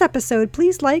liked this episode,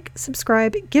 please like,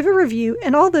 subscribe, give a review,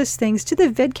 and all those things to the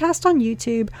vidcast on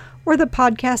YouTube or the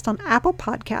podcast on Apple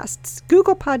Podcasts,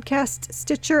 Google Podcasts,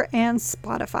 Stitcher, and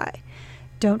Spotify.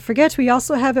 Don't forget, we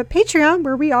also have a Patreon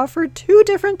where we offer 2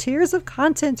 different tiers of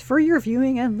content for your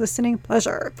viewing and listening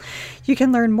pleasure. You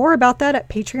can learn more about that at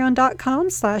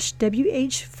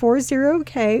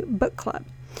patreon.com/WH40K Book Club.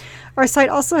 Our site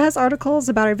also has articles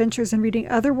about our adventures in reading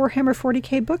other Warhammer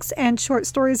 40k books and short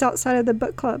stories outside of the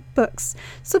book club books.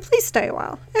 So please stay a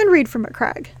while and read from a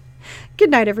Crag.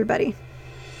 Good night, everybody.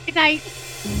 Good night.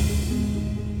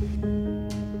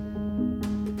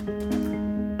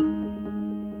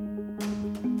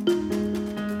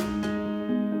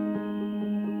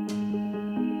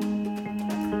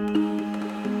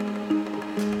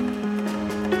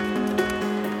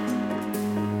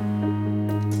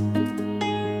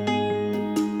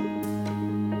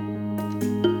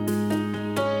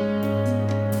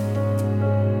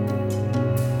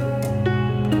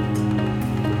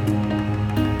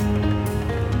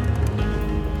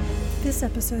 This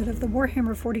episode of the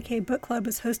Warhammer 40k Book Club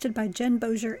was hosted by Jen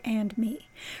Bozier and me.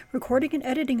 Recording and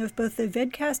editing of both the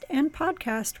vidcast and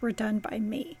podcast were done by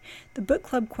me. The book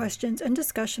club questions and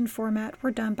discussion format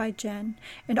were done by Jen,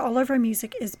 and all of our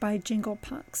music is by Jingle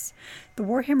Punks. The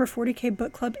Warhammer 40k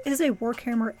Book Club is a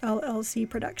Warhammer LLC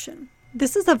production.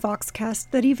 This is a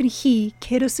Voxcast that even he,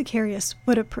 Cato Sicarius,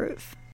 would approve.